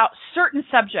speak about certain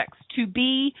subjects, to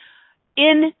be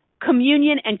in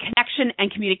communion and connection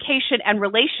and communication and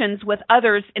relations with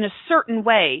others in a certain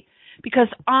way, because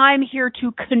I'm here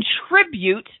to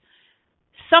contribute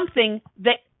something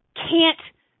that can't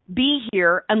be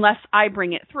here unless I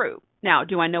bring it through. Now,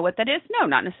 do I know what that is? No,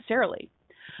 not necessarily.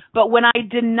 But when I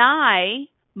deny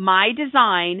my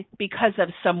design because of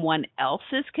someone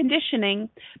else's conditioning,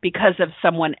 because of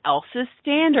someone else's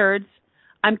standards,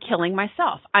 I'm killing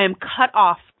myself. I am cut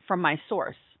off from my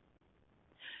source.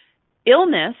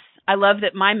 Illness, I love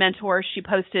that my mentor, she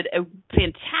posted a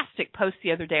fantastic post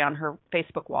the other day on her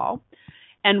Facebook wall.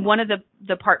 And one of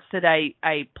the parts that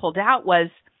I pulled out was,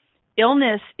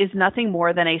 illness is nothing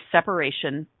more than a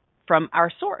separation from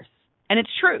our source. And it's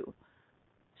true.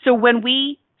 So when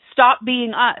we stop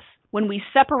being us, when we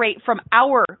separate from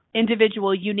our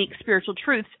individual, unique spiritual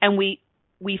truths, and we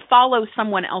follow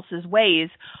someone else's ways,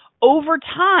 over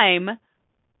time,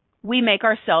 we make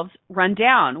ourselves run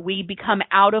down. We become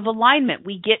out of alignment.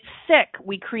 We get sick.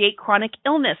 We create chronic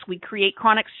illness. We create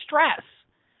chronic stress.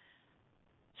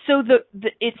 So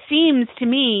it seems to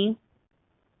me,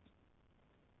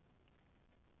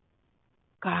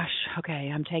 gosh,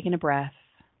 okay, I'm taking a breath.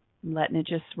 I'm letting it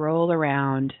just roll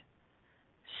around.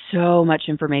 So much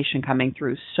information coming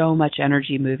through, so much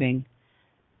energy moving.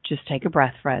 Just take a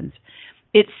breath, friends.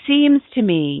 It seems to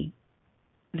me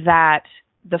that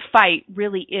the fight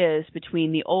really is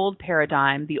between the old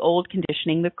paradigm, the old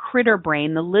conditioning, the critter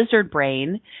brain, the lizard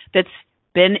brain that's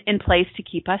been in place to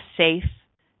keep us safe,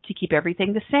 to keep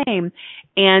everything the same,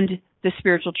 and the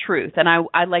spiritual truth. And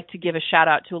I'd like to give a shout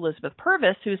out to Elizabeth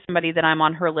Purvis, who's somebody that I'm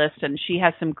on her list, and she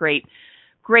has some great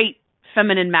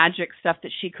feminine magic stuff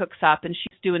that she cooks up, and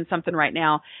she's doing something right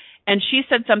now. And she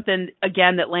said something,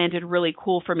 again, that landed really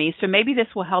cool for me. So maybe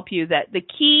this will help you, that the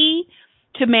key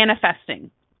to manifesting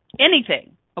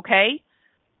anything, okay,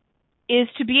 is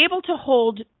to be able to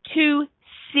hold two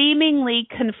seemingly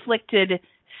conflicted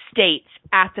states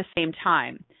at the same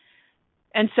time.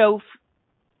 And so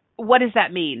what does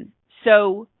that mean?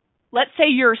 So let's say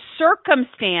your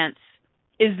circumstance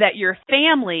is that your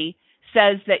family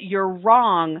says that you're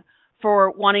wrong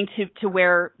for wanting to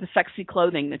wear the sexy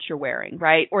clothing that you're wearing,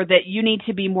 right? Or that you need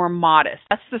to be more modest.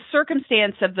 That's the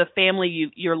circumstance of the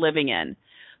family you're living in,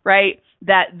 right?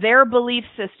 That their belief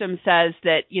system says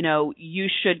that, you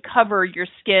should cover your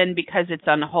skin because it's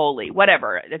unholy,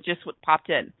 whatever. That's just what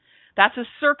popped in. That's a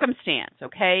circumstance,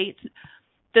 okay?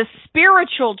 The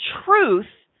spiritual truth,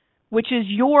 which is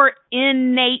your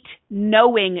innate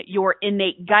knowing, your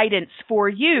innate guidance for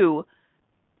you,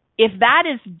 if that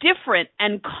is different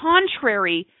and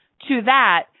contrary to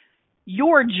that,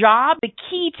 your job, the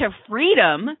key to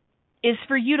freedom, is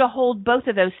for you to hold both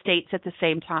of those states at the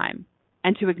same time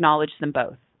and to acknowledge them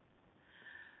both.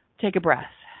 Take a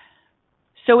breath.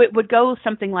 So it would go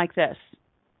something like this.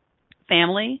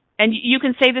 Family, and you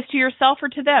can say this to yourself or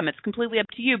to them. It's completely up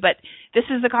to you, but this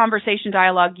is the conversation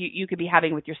dialogue you could be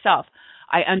having with yourself.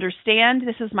 I understand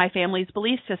this is my family's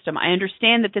belief system. I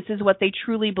understand that this is what they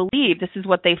truly believe. This is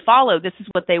what they follow. This is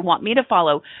what they want me to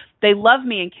follow. They love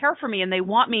me and care for me, and they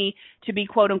want me to be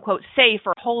quote unquote safe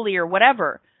or holy or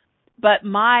whatever. But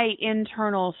my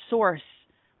internal source,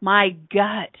 my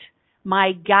gut,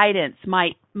 my guidance, my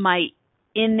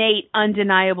innate,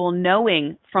 undeniable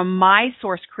knowing from my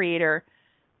source creator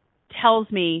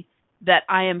tells me that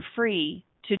I am free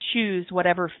to choose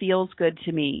whatever feels good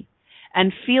to me.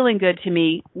 And feeling good to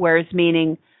me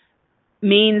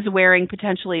means wearing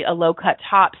potentially a low-cut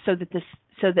top so that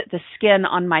the skin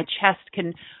on my chest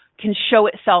can show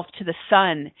itself to the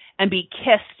sun and be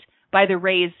kissed by the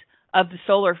rays of the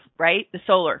solar, right? The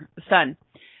sun.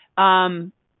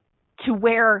 To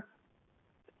wear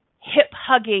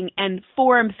hip-hugging and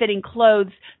form-fitting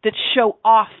clothes that show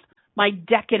off my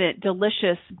decadent,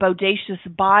 delicious, bodacious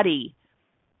body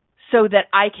so that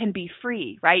I can be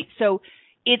free, right? So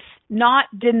it's not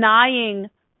denying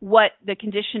what the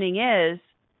conditioning is,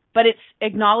 but it's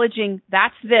acknowledging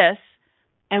that's this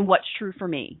and what's true for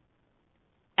me.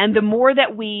 And the more that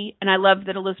and I love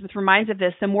that Elizabeth reminds of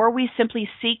this, the more we simply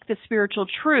seek the spiritual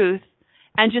truth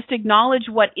and just acknowledge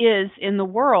what is in the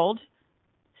world,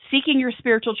 seeking your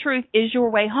spiritual truth is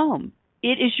your way home.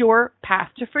 It is your path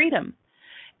to freedom.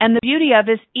 And the beauty of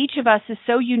it is each of us is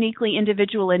so uniquely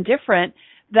individual and different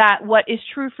that what is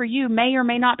true for you may or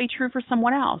may not be true for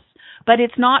someone else. But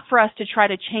it's not for us to try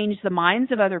to change the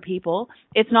minds of other people.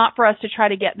 It's not for us to try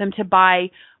to get them to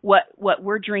buy what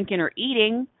we're drinking or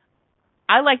eating.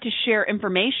 I like to share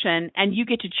information, and you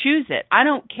get to choose it. I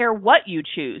don't care what you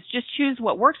choose. Just choose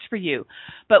what works for you.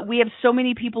 But we have so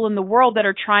many people in the world that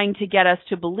are trying to get us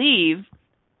to believe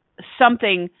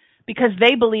something because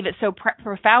they believe it so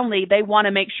profoundly, they want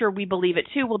to make sure we believe it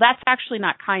too. Well, that's actually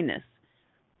not kindness.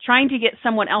 Trying to get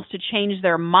someone else to change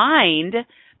their mind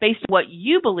based on what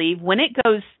you believe, when it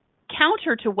goes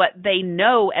counter to what they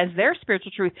know as their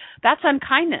spiritual truth, that's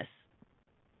unkindness.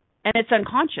 And it's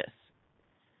unconscious.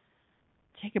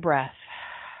 Take a breath.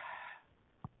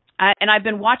 And I've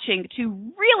been watching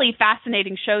 2 really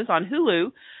fascinating shows on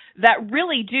Hulu that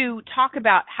really do talk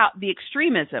about how the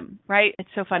extremism, right? It's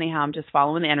so funny how I'm just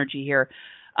following the energy here.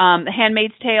 The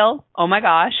Handmaid's Tale, oh my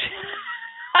gosh.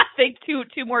 I think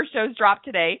two more shows dropped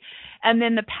today. And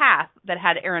then The Path that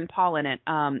had Aaron Paul in it,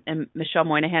 and Michelle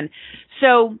Moynihan.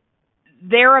 So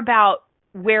they're about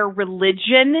where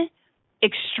religion,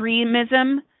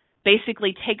 extremism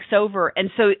basically takes over. And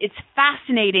so it's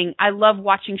fascinating. I love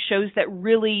watching shows that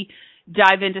really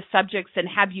dive into subjects and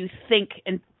have you think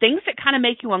and things that kind of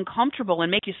make you uncomfortable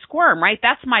and make you squirm, right?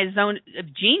 That's my zone of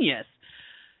genius.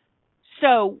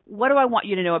 So what do I want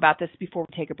you to know about this before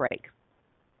we take a break?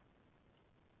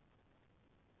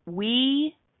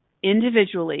 We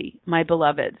individually, my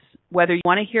beloveds, whether you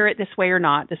want to hear it this way or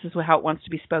not, this is how it wants to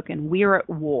be spoken. We are at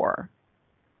war.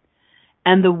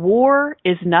 And the war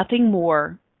is nothing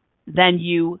more than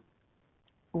you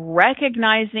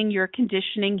recognizing your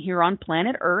conditioning here on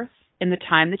planet Earth in the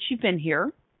time that you've been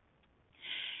here,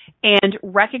 and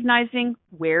recognizing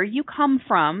where you come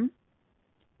from,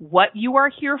 what you are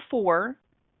here for,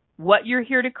 what you're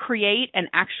here to create and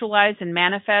actualize and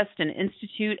manifest and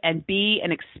institute and be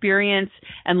and experience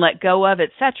and let go of,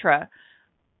 etc.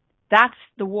 That's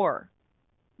the war.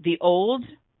 The old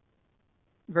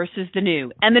versus the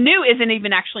new. And the new isn't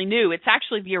even actually new. It's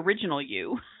actually the original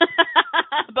you.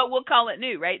 But we'll call it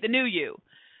new, right? The new you.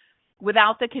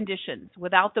 Without the conditions,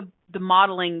 without the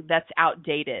modeling that's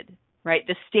outdated, right?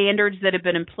 The standards that have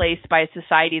been in place by a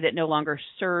society that no longer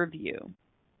serve you.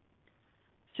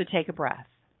 So take a breath.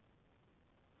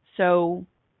 So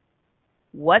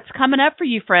what's coming up for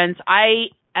you, friends? I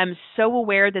am so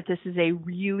aware that this is a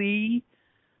really,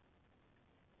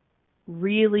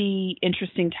 really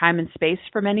interesting time and space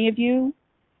for many of you.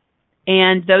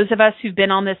 And those of us who've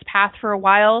been on this path for a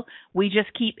while, we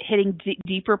just keep hitting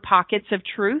deeper pockets of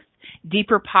truth,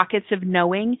 deeper pockets of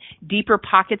knowing, deeper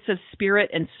pockets of spirit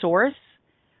and source.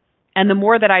 And the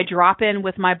more that I drop in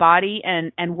with my body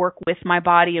and work with my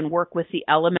body and work with the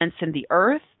elements and the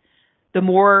earth, the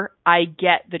more I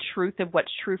get the truth of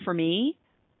what's true for me.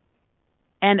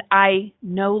 And I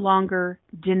no longer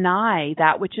deny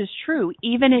that which is true,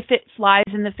 even if it flies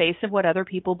in the face of what other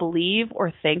people believe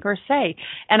or think or say.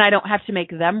 And I don't have to make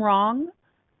them wrong.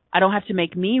 I don't have to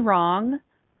make me wrong.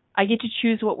 I get to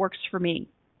choose what works for me.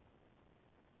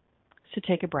 So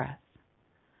take a breath.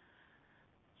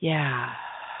 Yeah.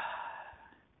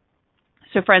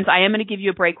 So friends, I am going to give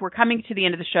you a break. We're coming to the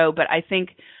end of the show, but I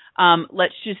think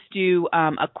let's just do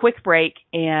a quick break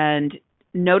and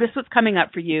notice what's coming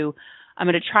up for you. I'm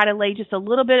going to try to lay just a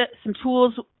little bit, some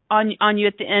tools on you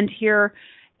at the end here.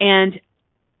 And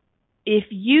if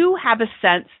you have a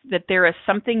sense that there is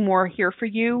something more here for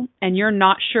you and you're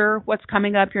not sure what's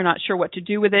coming up, you're not sure what to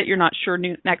do with it, you're not sure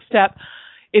next step,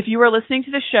 if you are listening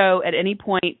to the show at any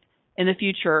point in the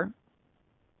future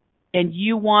and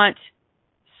you want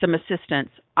some assistance,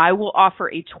 I will offer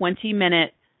a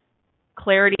 20-minute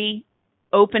clarity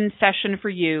open session for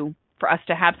you, for us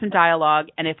to have some dialogue.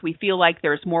 And if we feel like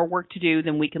there's more work to do,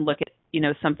 then we can look at,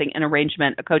 something, an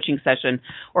arrangement, a coaching session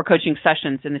or coaching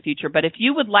sessions in the future. But if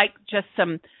you would like just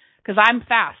some, because I'm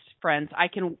fast, friends, I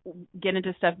can get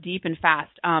into stuff deep and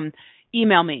fast.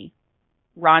 Email me,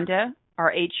 Rhonda,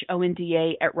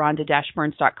 RHONDA at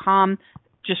Rhonda-Burns.com.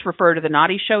 Just refer to the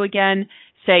Naughty Show again.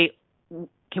 Say,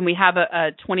 can we have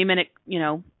a 20-minute,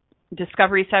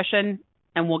 discovery session?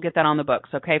 And we'll get that on the books.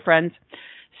 Okay, friends?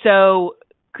 So,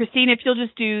 Christine, if you'll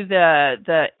just do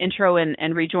the intro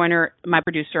and rejoiner, my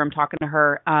producer, I'm talking to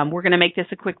her. We're going to make this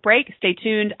a quick break. Stay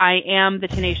tuned. I am the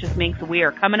Tenacious Minx. We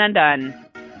are coming undone.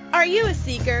 Are you a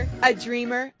seeker, a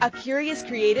dreamer, a curious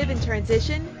creative in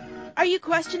transition? Are you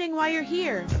questioning why you're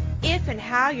here? If and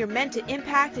how you're meant to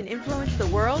impact and influence the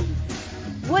world?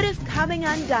 What if coming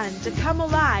undone to come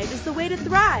alive is the way to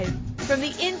thrive? From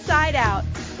the inside out,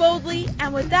 boldly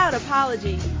and without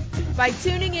apology. By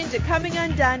tuning in to Coming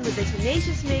Undone with the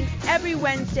Tenacious Minx every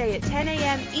Wednesday at 10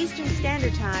 a.m. Eastern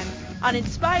Standard Time on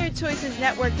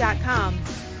InspiredChoicesNetwork.com,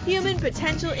 human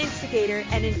potential instigator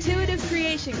and intuitive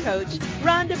creation coach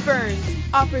Rhonda Burns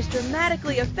offers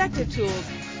dramatically effective tools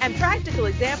and practical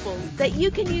examples that you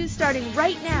can use starting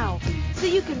right now so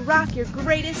you can rock your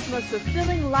greatest, most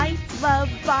fulfilling life, love,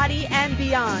 body, and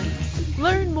beyond.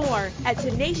 Learn more at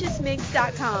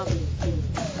TenaciousMinx.com.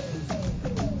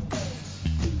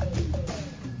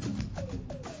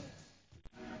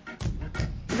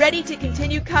 Ready to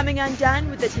continue coming undone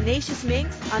with the Tenacious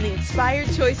Minx on the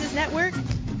Inspired Choices Network?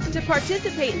 To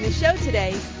participate in the show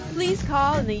today, please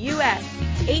call in the U.S.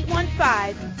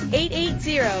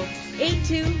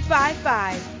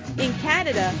 815-880-8255. In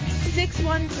Canada,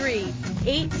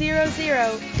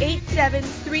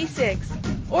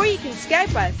 613-800-8736. Or you can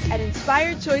Skype us at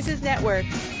Inspired Choices Network.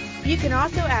 You can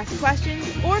also ask questions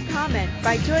or comment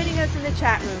by joining us in the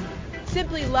chat room.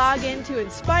 Simply log in to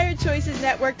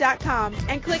InspiredChoicesNetwork.com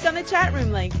and click on the chat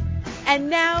room link. And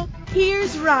now,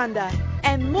 here's Rhonda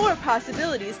and more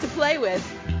possibilities to play with.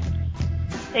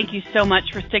 Thank you so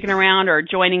much for sticking around or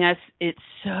joining us. It's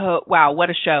so, wow, what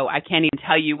a show. I can't even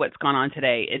tell you what's gone on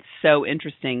today. It's so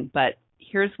interesting. But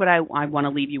here's what I want to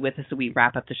leave you with as we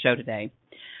wrap up the show today.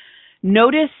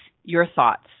 Notice your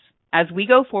thoughts. As we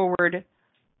go forward,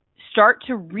 start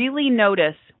to really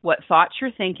notice what thoughts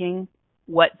you're thinking,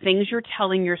 what things you're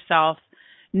telling yourself.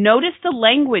 Notice the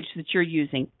language that you're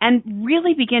using and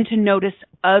really begin to notice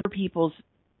other people's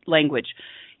language.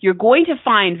 You're going to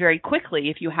find very quickly,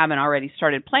 if you haven't already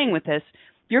started playing with this,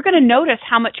 you're going to notice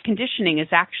how much conditioning is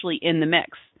actually in the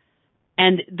mix,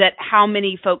 and that how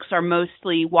many folks are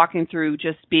mostly walking through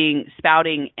just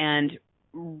spouting and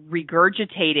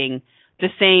regurgitating the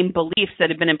same beliefs that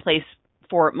have been in place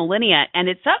for millennia. And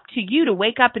it's up to you to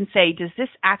wake up and say, does this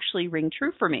actually ring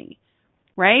true for me?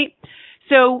 Right?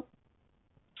 So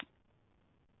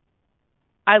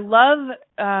I love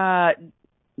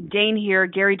Dane here,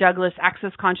 Gary Douglas,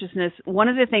 Access Consciousness. One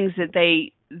of the things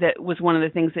that was one of the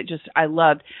things that just I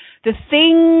loved. The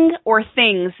thing or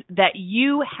things that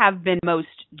you have been most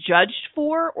judged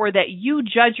for, or that you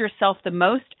judge yourself the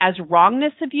most as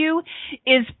wrongness of you,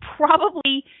 is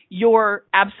probably your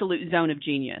absolute zone of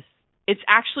genius. It's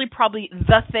actually probably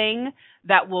the thing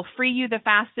that will free you the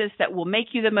fastest, that will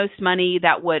make you the most money,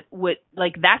 that would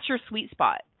like, that's your sweet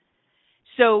spot.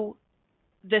 So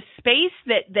the space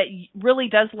that really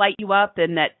does light you up,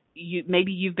 and that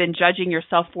maybe you've been judging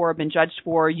yourself for, been judged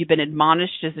for, you've been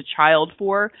admonished as a child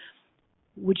for,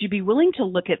 would you be willing to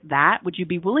look at that? Would you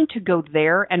be willing to go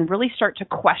there and really start to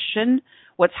question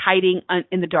what's hiding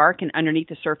in the dark and underneath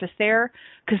the surface there?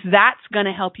 Because that's going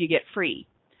to help you get free.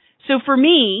 So for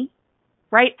me,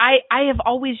 right, I have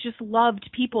always just loved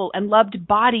people and loved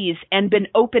bodies and been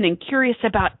open and curious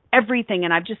about everything.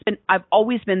 And I've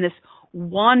always been this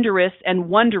wondrous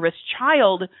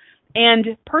child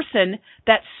and person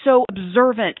that's so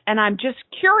observant, and I'm just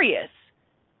curious,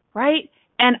 right?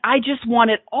 And I just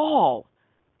want it all.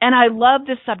 And I love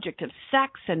the subject of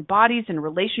sex and bodies and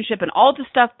relationship and all the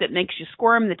stuff that makes you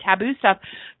squirm, the taboo stuff.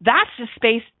 That's the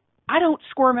space I don't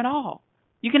squirm at all.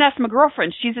 You can ask my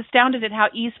girlfriend. She's astounded at how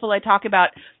easeful I talk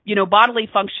about, bodily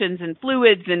functions and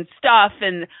fluids and stuff.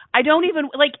 And I don't even,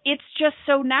 it's just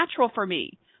so natural for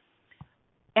me.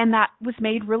 And that was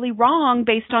made really wrong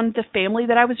based on the family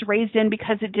that I was raised in,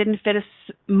 because it didn't fit a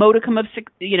modicum of,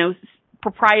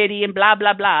 propriety and blah,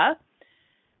 blah, blah.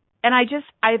 And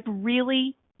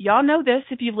y'all know this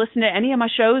if you've listened to any of my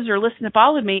shows or listened to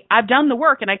Follow Me, I've done the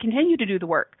work and I continue to do the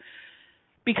work.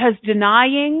 Because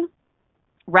denying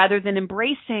rather than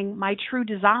embracing my true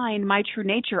design, my true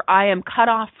nature, I am cut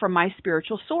off from my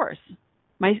spiritual source,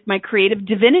 my creative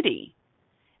divinity.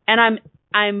 And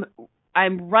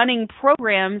I'm running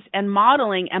programs and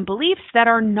modeling and beliefs that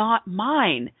are not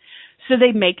mine. So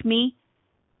they make me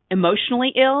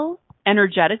emotionally ill,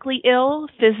 energetically ill,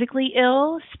 physically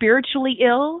ill, spiritually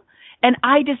ill. And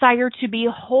I desire to be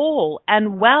whole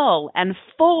and well and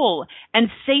full and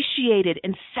satiated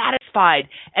and satisfied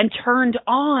and turned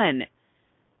on.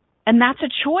 And that's a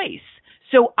choice.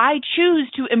 So I choose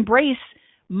to embrace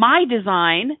my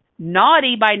design,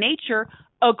 naughty by nature,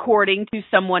 according to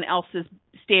someone else's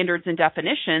standards and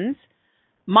definitions.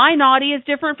 My naughty is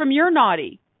different from your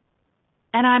naughty.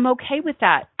 And I'm okay with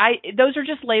that. Those are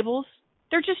just labels.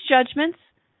 They're just judgments.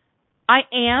 I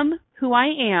am who I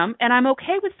am, and I'm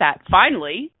okay with that,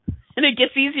 finally. And it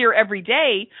gets easier every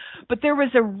day. But there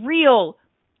was a real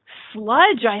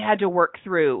sludge I had to work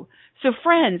through. So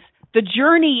friends, the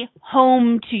journey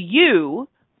home to you,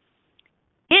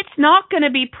 it's not going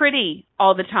to be pretty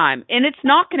all the time, and it's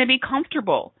not going to be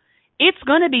comfortable. It's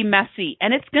going to be messy,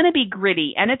 and it's going to be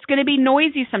gritty, and it's going to be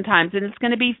noisy sometimes, and it's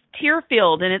going to be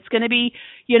tear-filled, and it's going to be,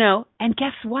 and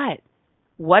guess what?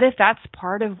 What if that's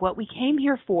part of what we came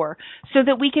here for, so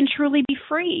that we can truly be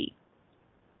free?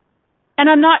 And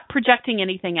I'm not projecting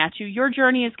anything at you. Your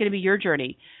journey is going to be your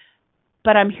journey.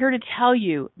 But I'm here to tell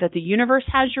you that the universe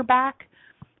has your back,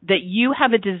 that you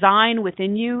have a design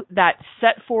within you that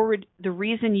set forward the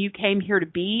reason you came here to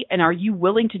be, and are you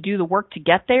willing to do the work to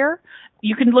get there?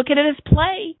 You can look at it as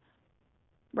play,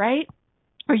 right?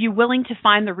 Are you willing to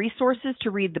find the resources,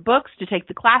 to read the books, to take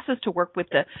the classes, to work with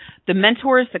the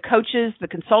mentors, the coaches, the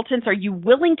consultants? Are you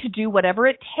willing to do whatever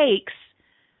it takes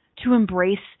to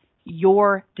embrace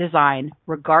your design,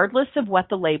 regardless of what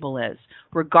the label is,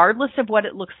 regardless of what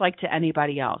it looks like to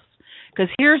anybody else? Because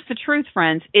here's the truth,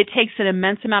 friends. It takes an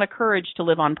immense amount of courage to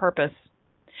live on purpose.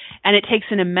 And it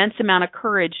takes an immense amount of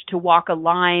courage to walk a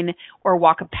line or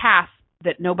walk a path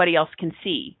that nobody else can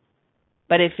see.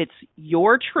 But if it's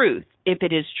your truth, if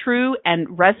it is true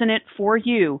and resonant for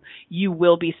you, you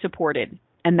will be supported.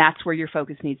 And that's where your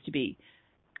focus needs to be.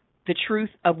 The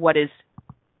truth of what is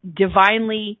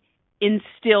divinely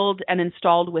instilled and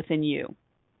installed within you.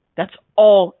 That's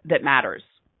all that matters.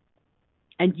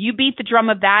 And you beat the drum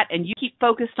of that, and you keep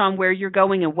focused on where you're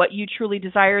going and what you truly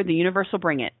desire, the universe will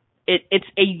bring it. It's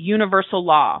a universal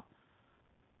law.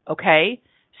 Okay?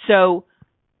 So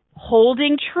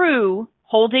holding in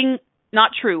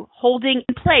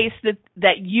place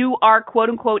that you are, quote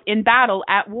unquote, in battle,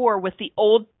 at war with the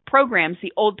old programs,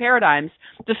 the old paradigms,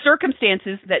 the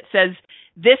circumstances that says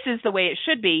this is the way it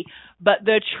should be, but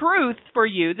the truth for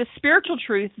you, the spiritual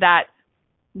truth that,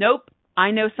 nope,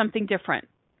 I know something different.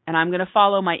 And I'm going to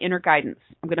follow my inner guidance.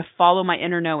 I'm going to follow my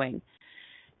inner knowing.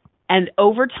 And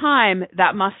over time,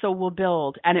 that muscle will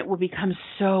build, and it will become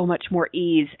so much more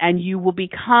ease, and you will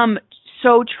become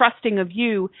so trusting of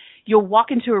you. You'll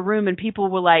walk into a room and people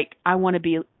will I want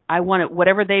it,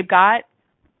 whatever they've got,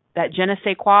 that je ne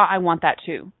sais quoi, I want that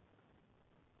too.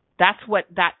 That's what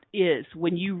that is.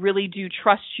 When you really do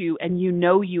trust you and you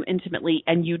know you intimately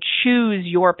and you choose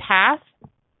your path,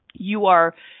 you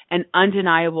are an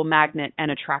undeniable magnet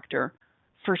and attractor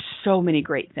for so many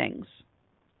great things.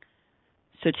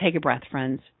 So take a breath,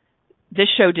 friends. This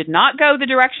show did not go the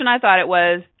direction I thought it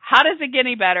was. How does it get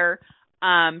any better?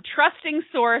 Trusting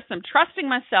source, I'm trusting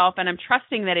myself, and I'm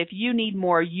trusting that if you need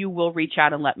more, you will reach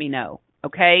out and let me know.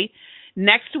 Okay?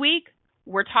 Next week,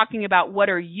 we're talking about what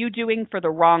are you doing for the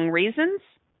wrong reasons.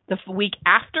 The week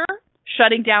after,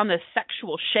 shutting down the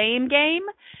sexual shame game.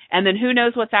 And then who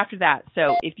knows what's after that.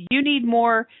 So if you need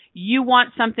more, you want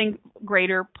something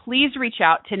greater, please reach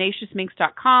out,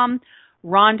 tenaciousminx.com,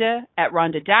 Rhonda at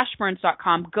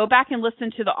rhonda-burns.com. Go back and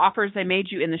listen to the offers I made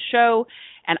you in the show,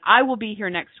 and I will be here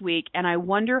next week. And I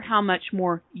wonder how much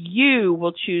more you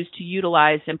will choose to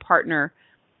utilize and partner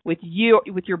with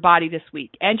your body this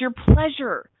week, and your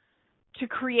pleasure to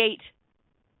create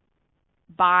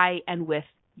by and with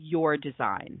your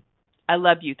design. I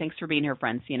love you. Thanks for being here,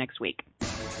 friends. See you next week.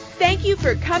 Thank you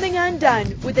for coming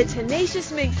undone with the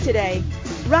Tenacious Minx today.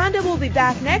 Rhonda will be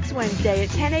back next Wednesday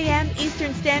at 10 a.m.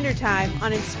 Eastern Standard Time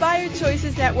on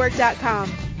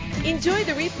InspiredChoicesNetwork.com. Enjoy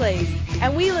the replays,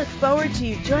 and we look forward to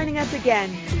you joining us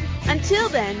again. Until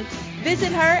then,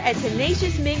 visit her at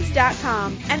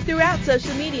TenaciousMinx.com and throughout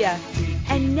social media.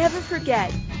 And never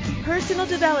forget, personal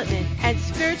development and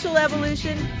spiritual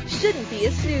evolution shouldn't be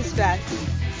a snooze fest.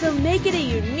 So make it a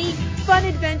unique, fun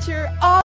adventure all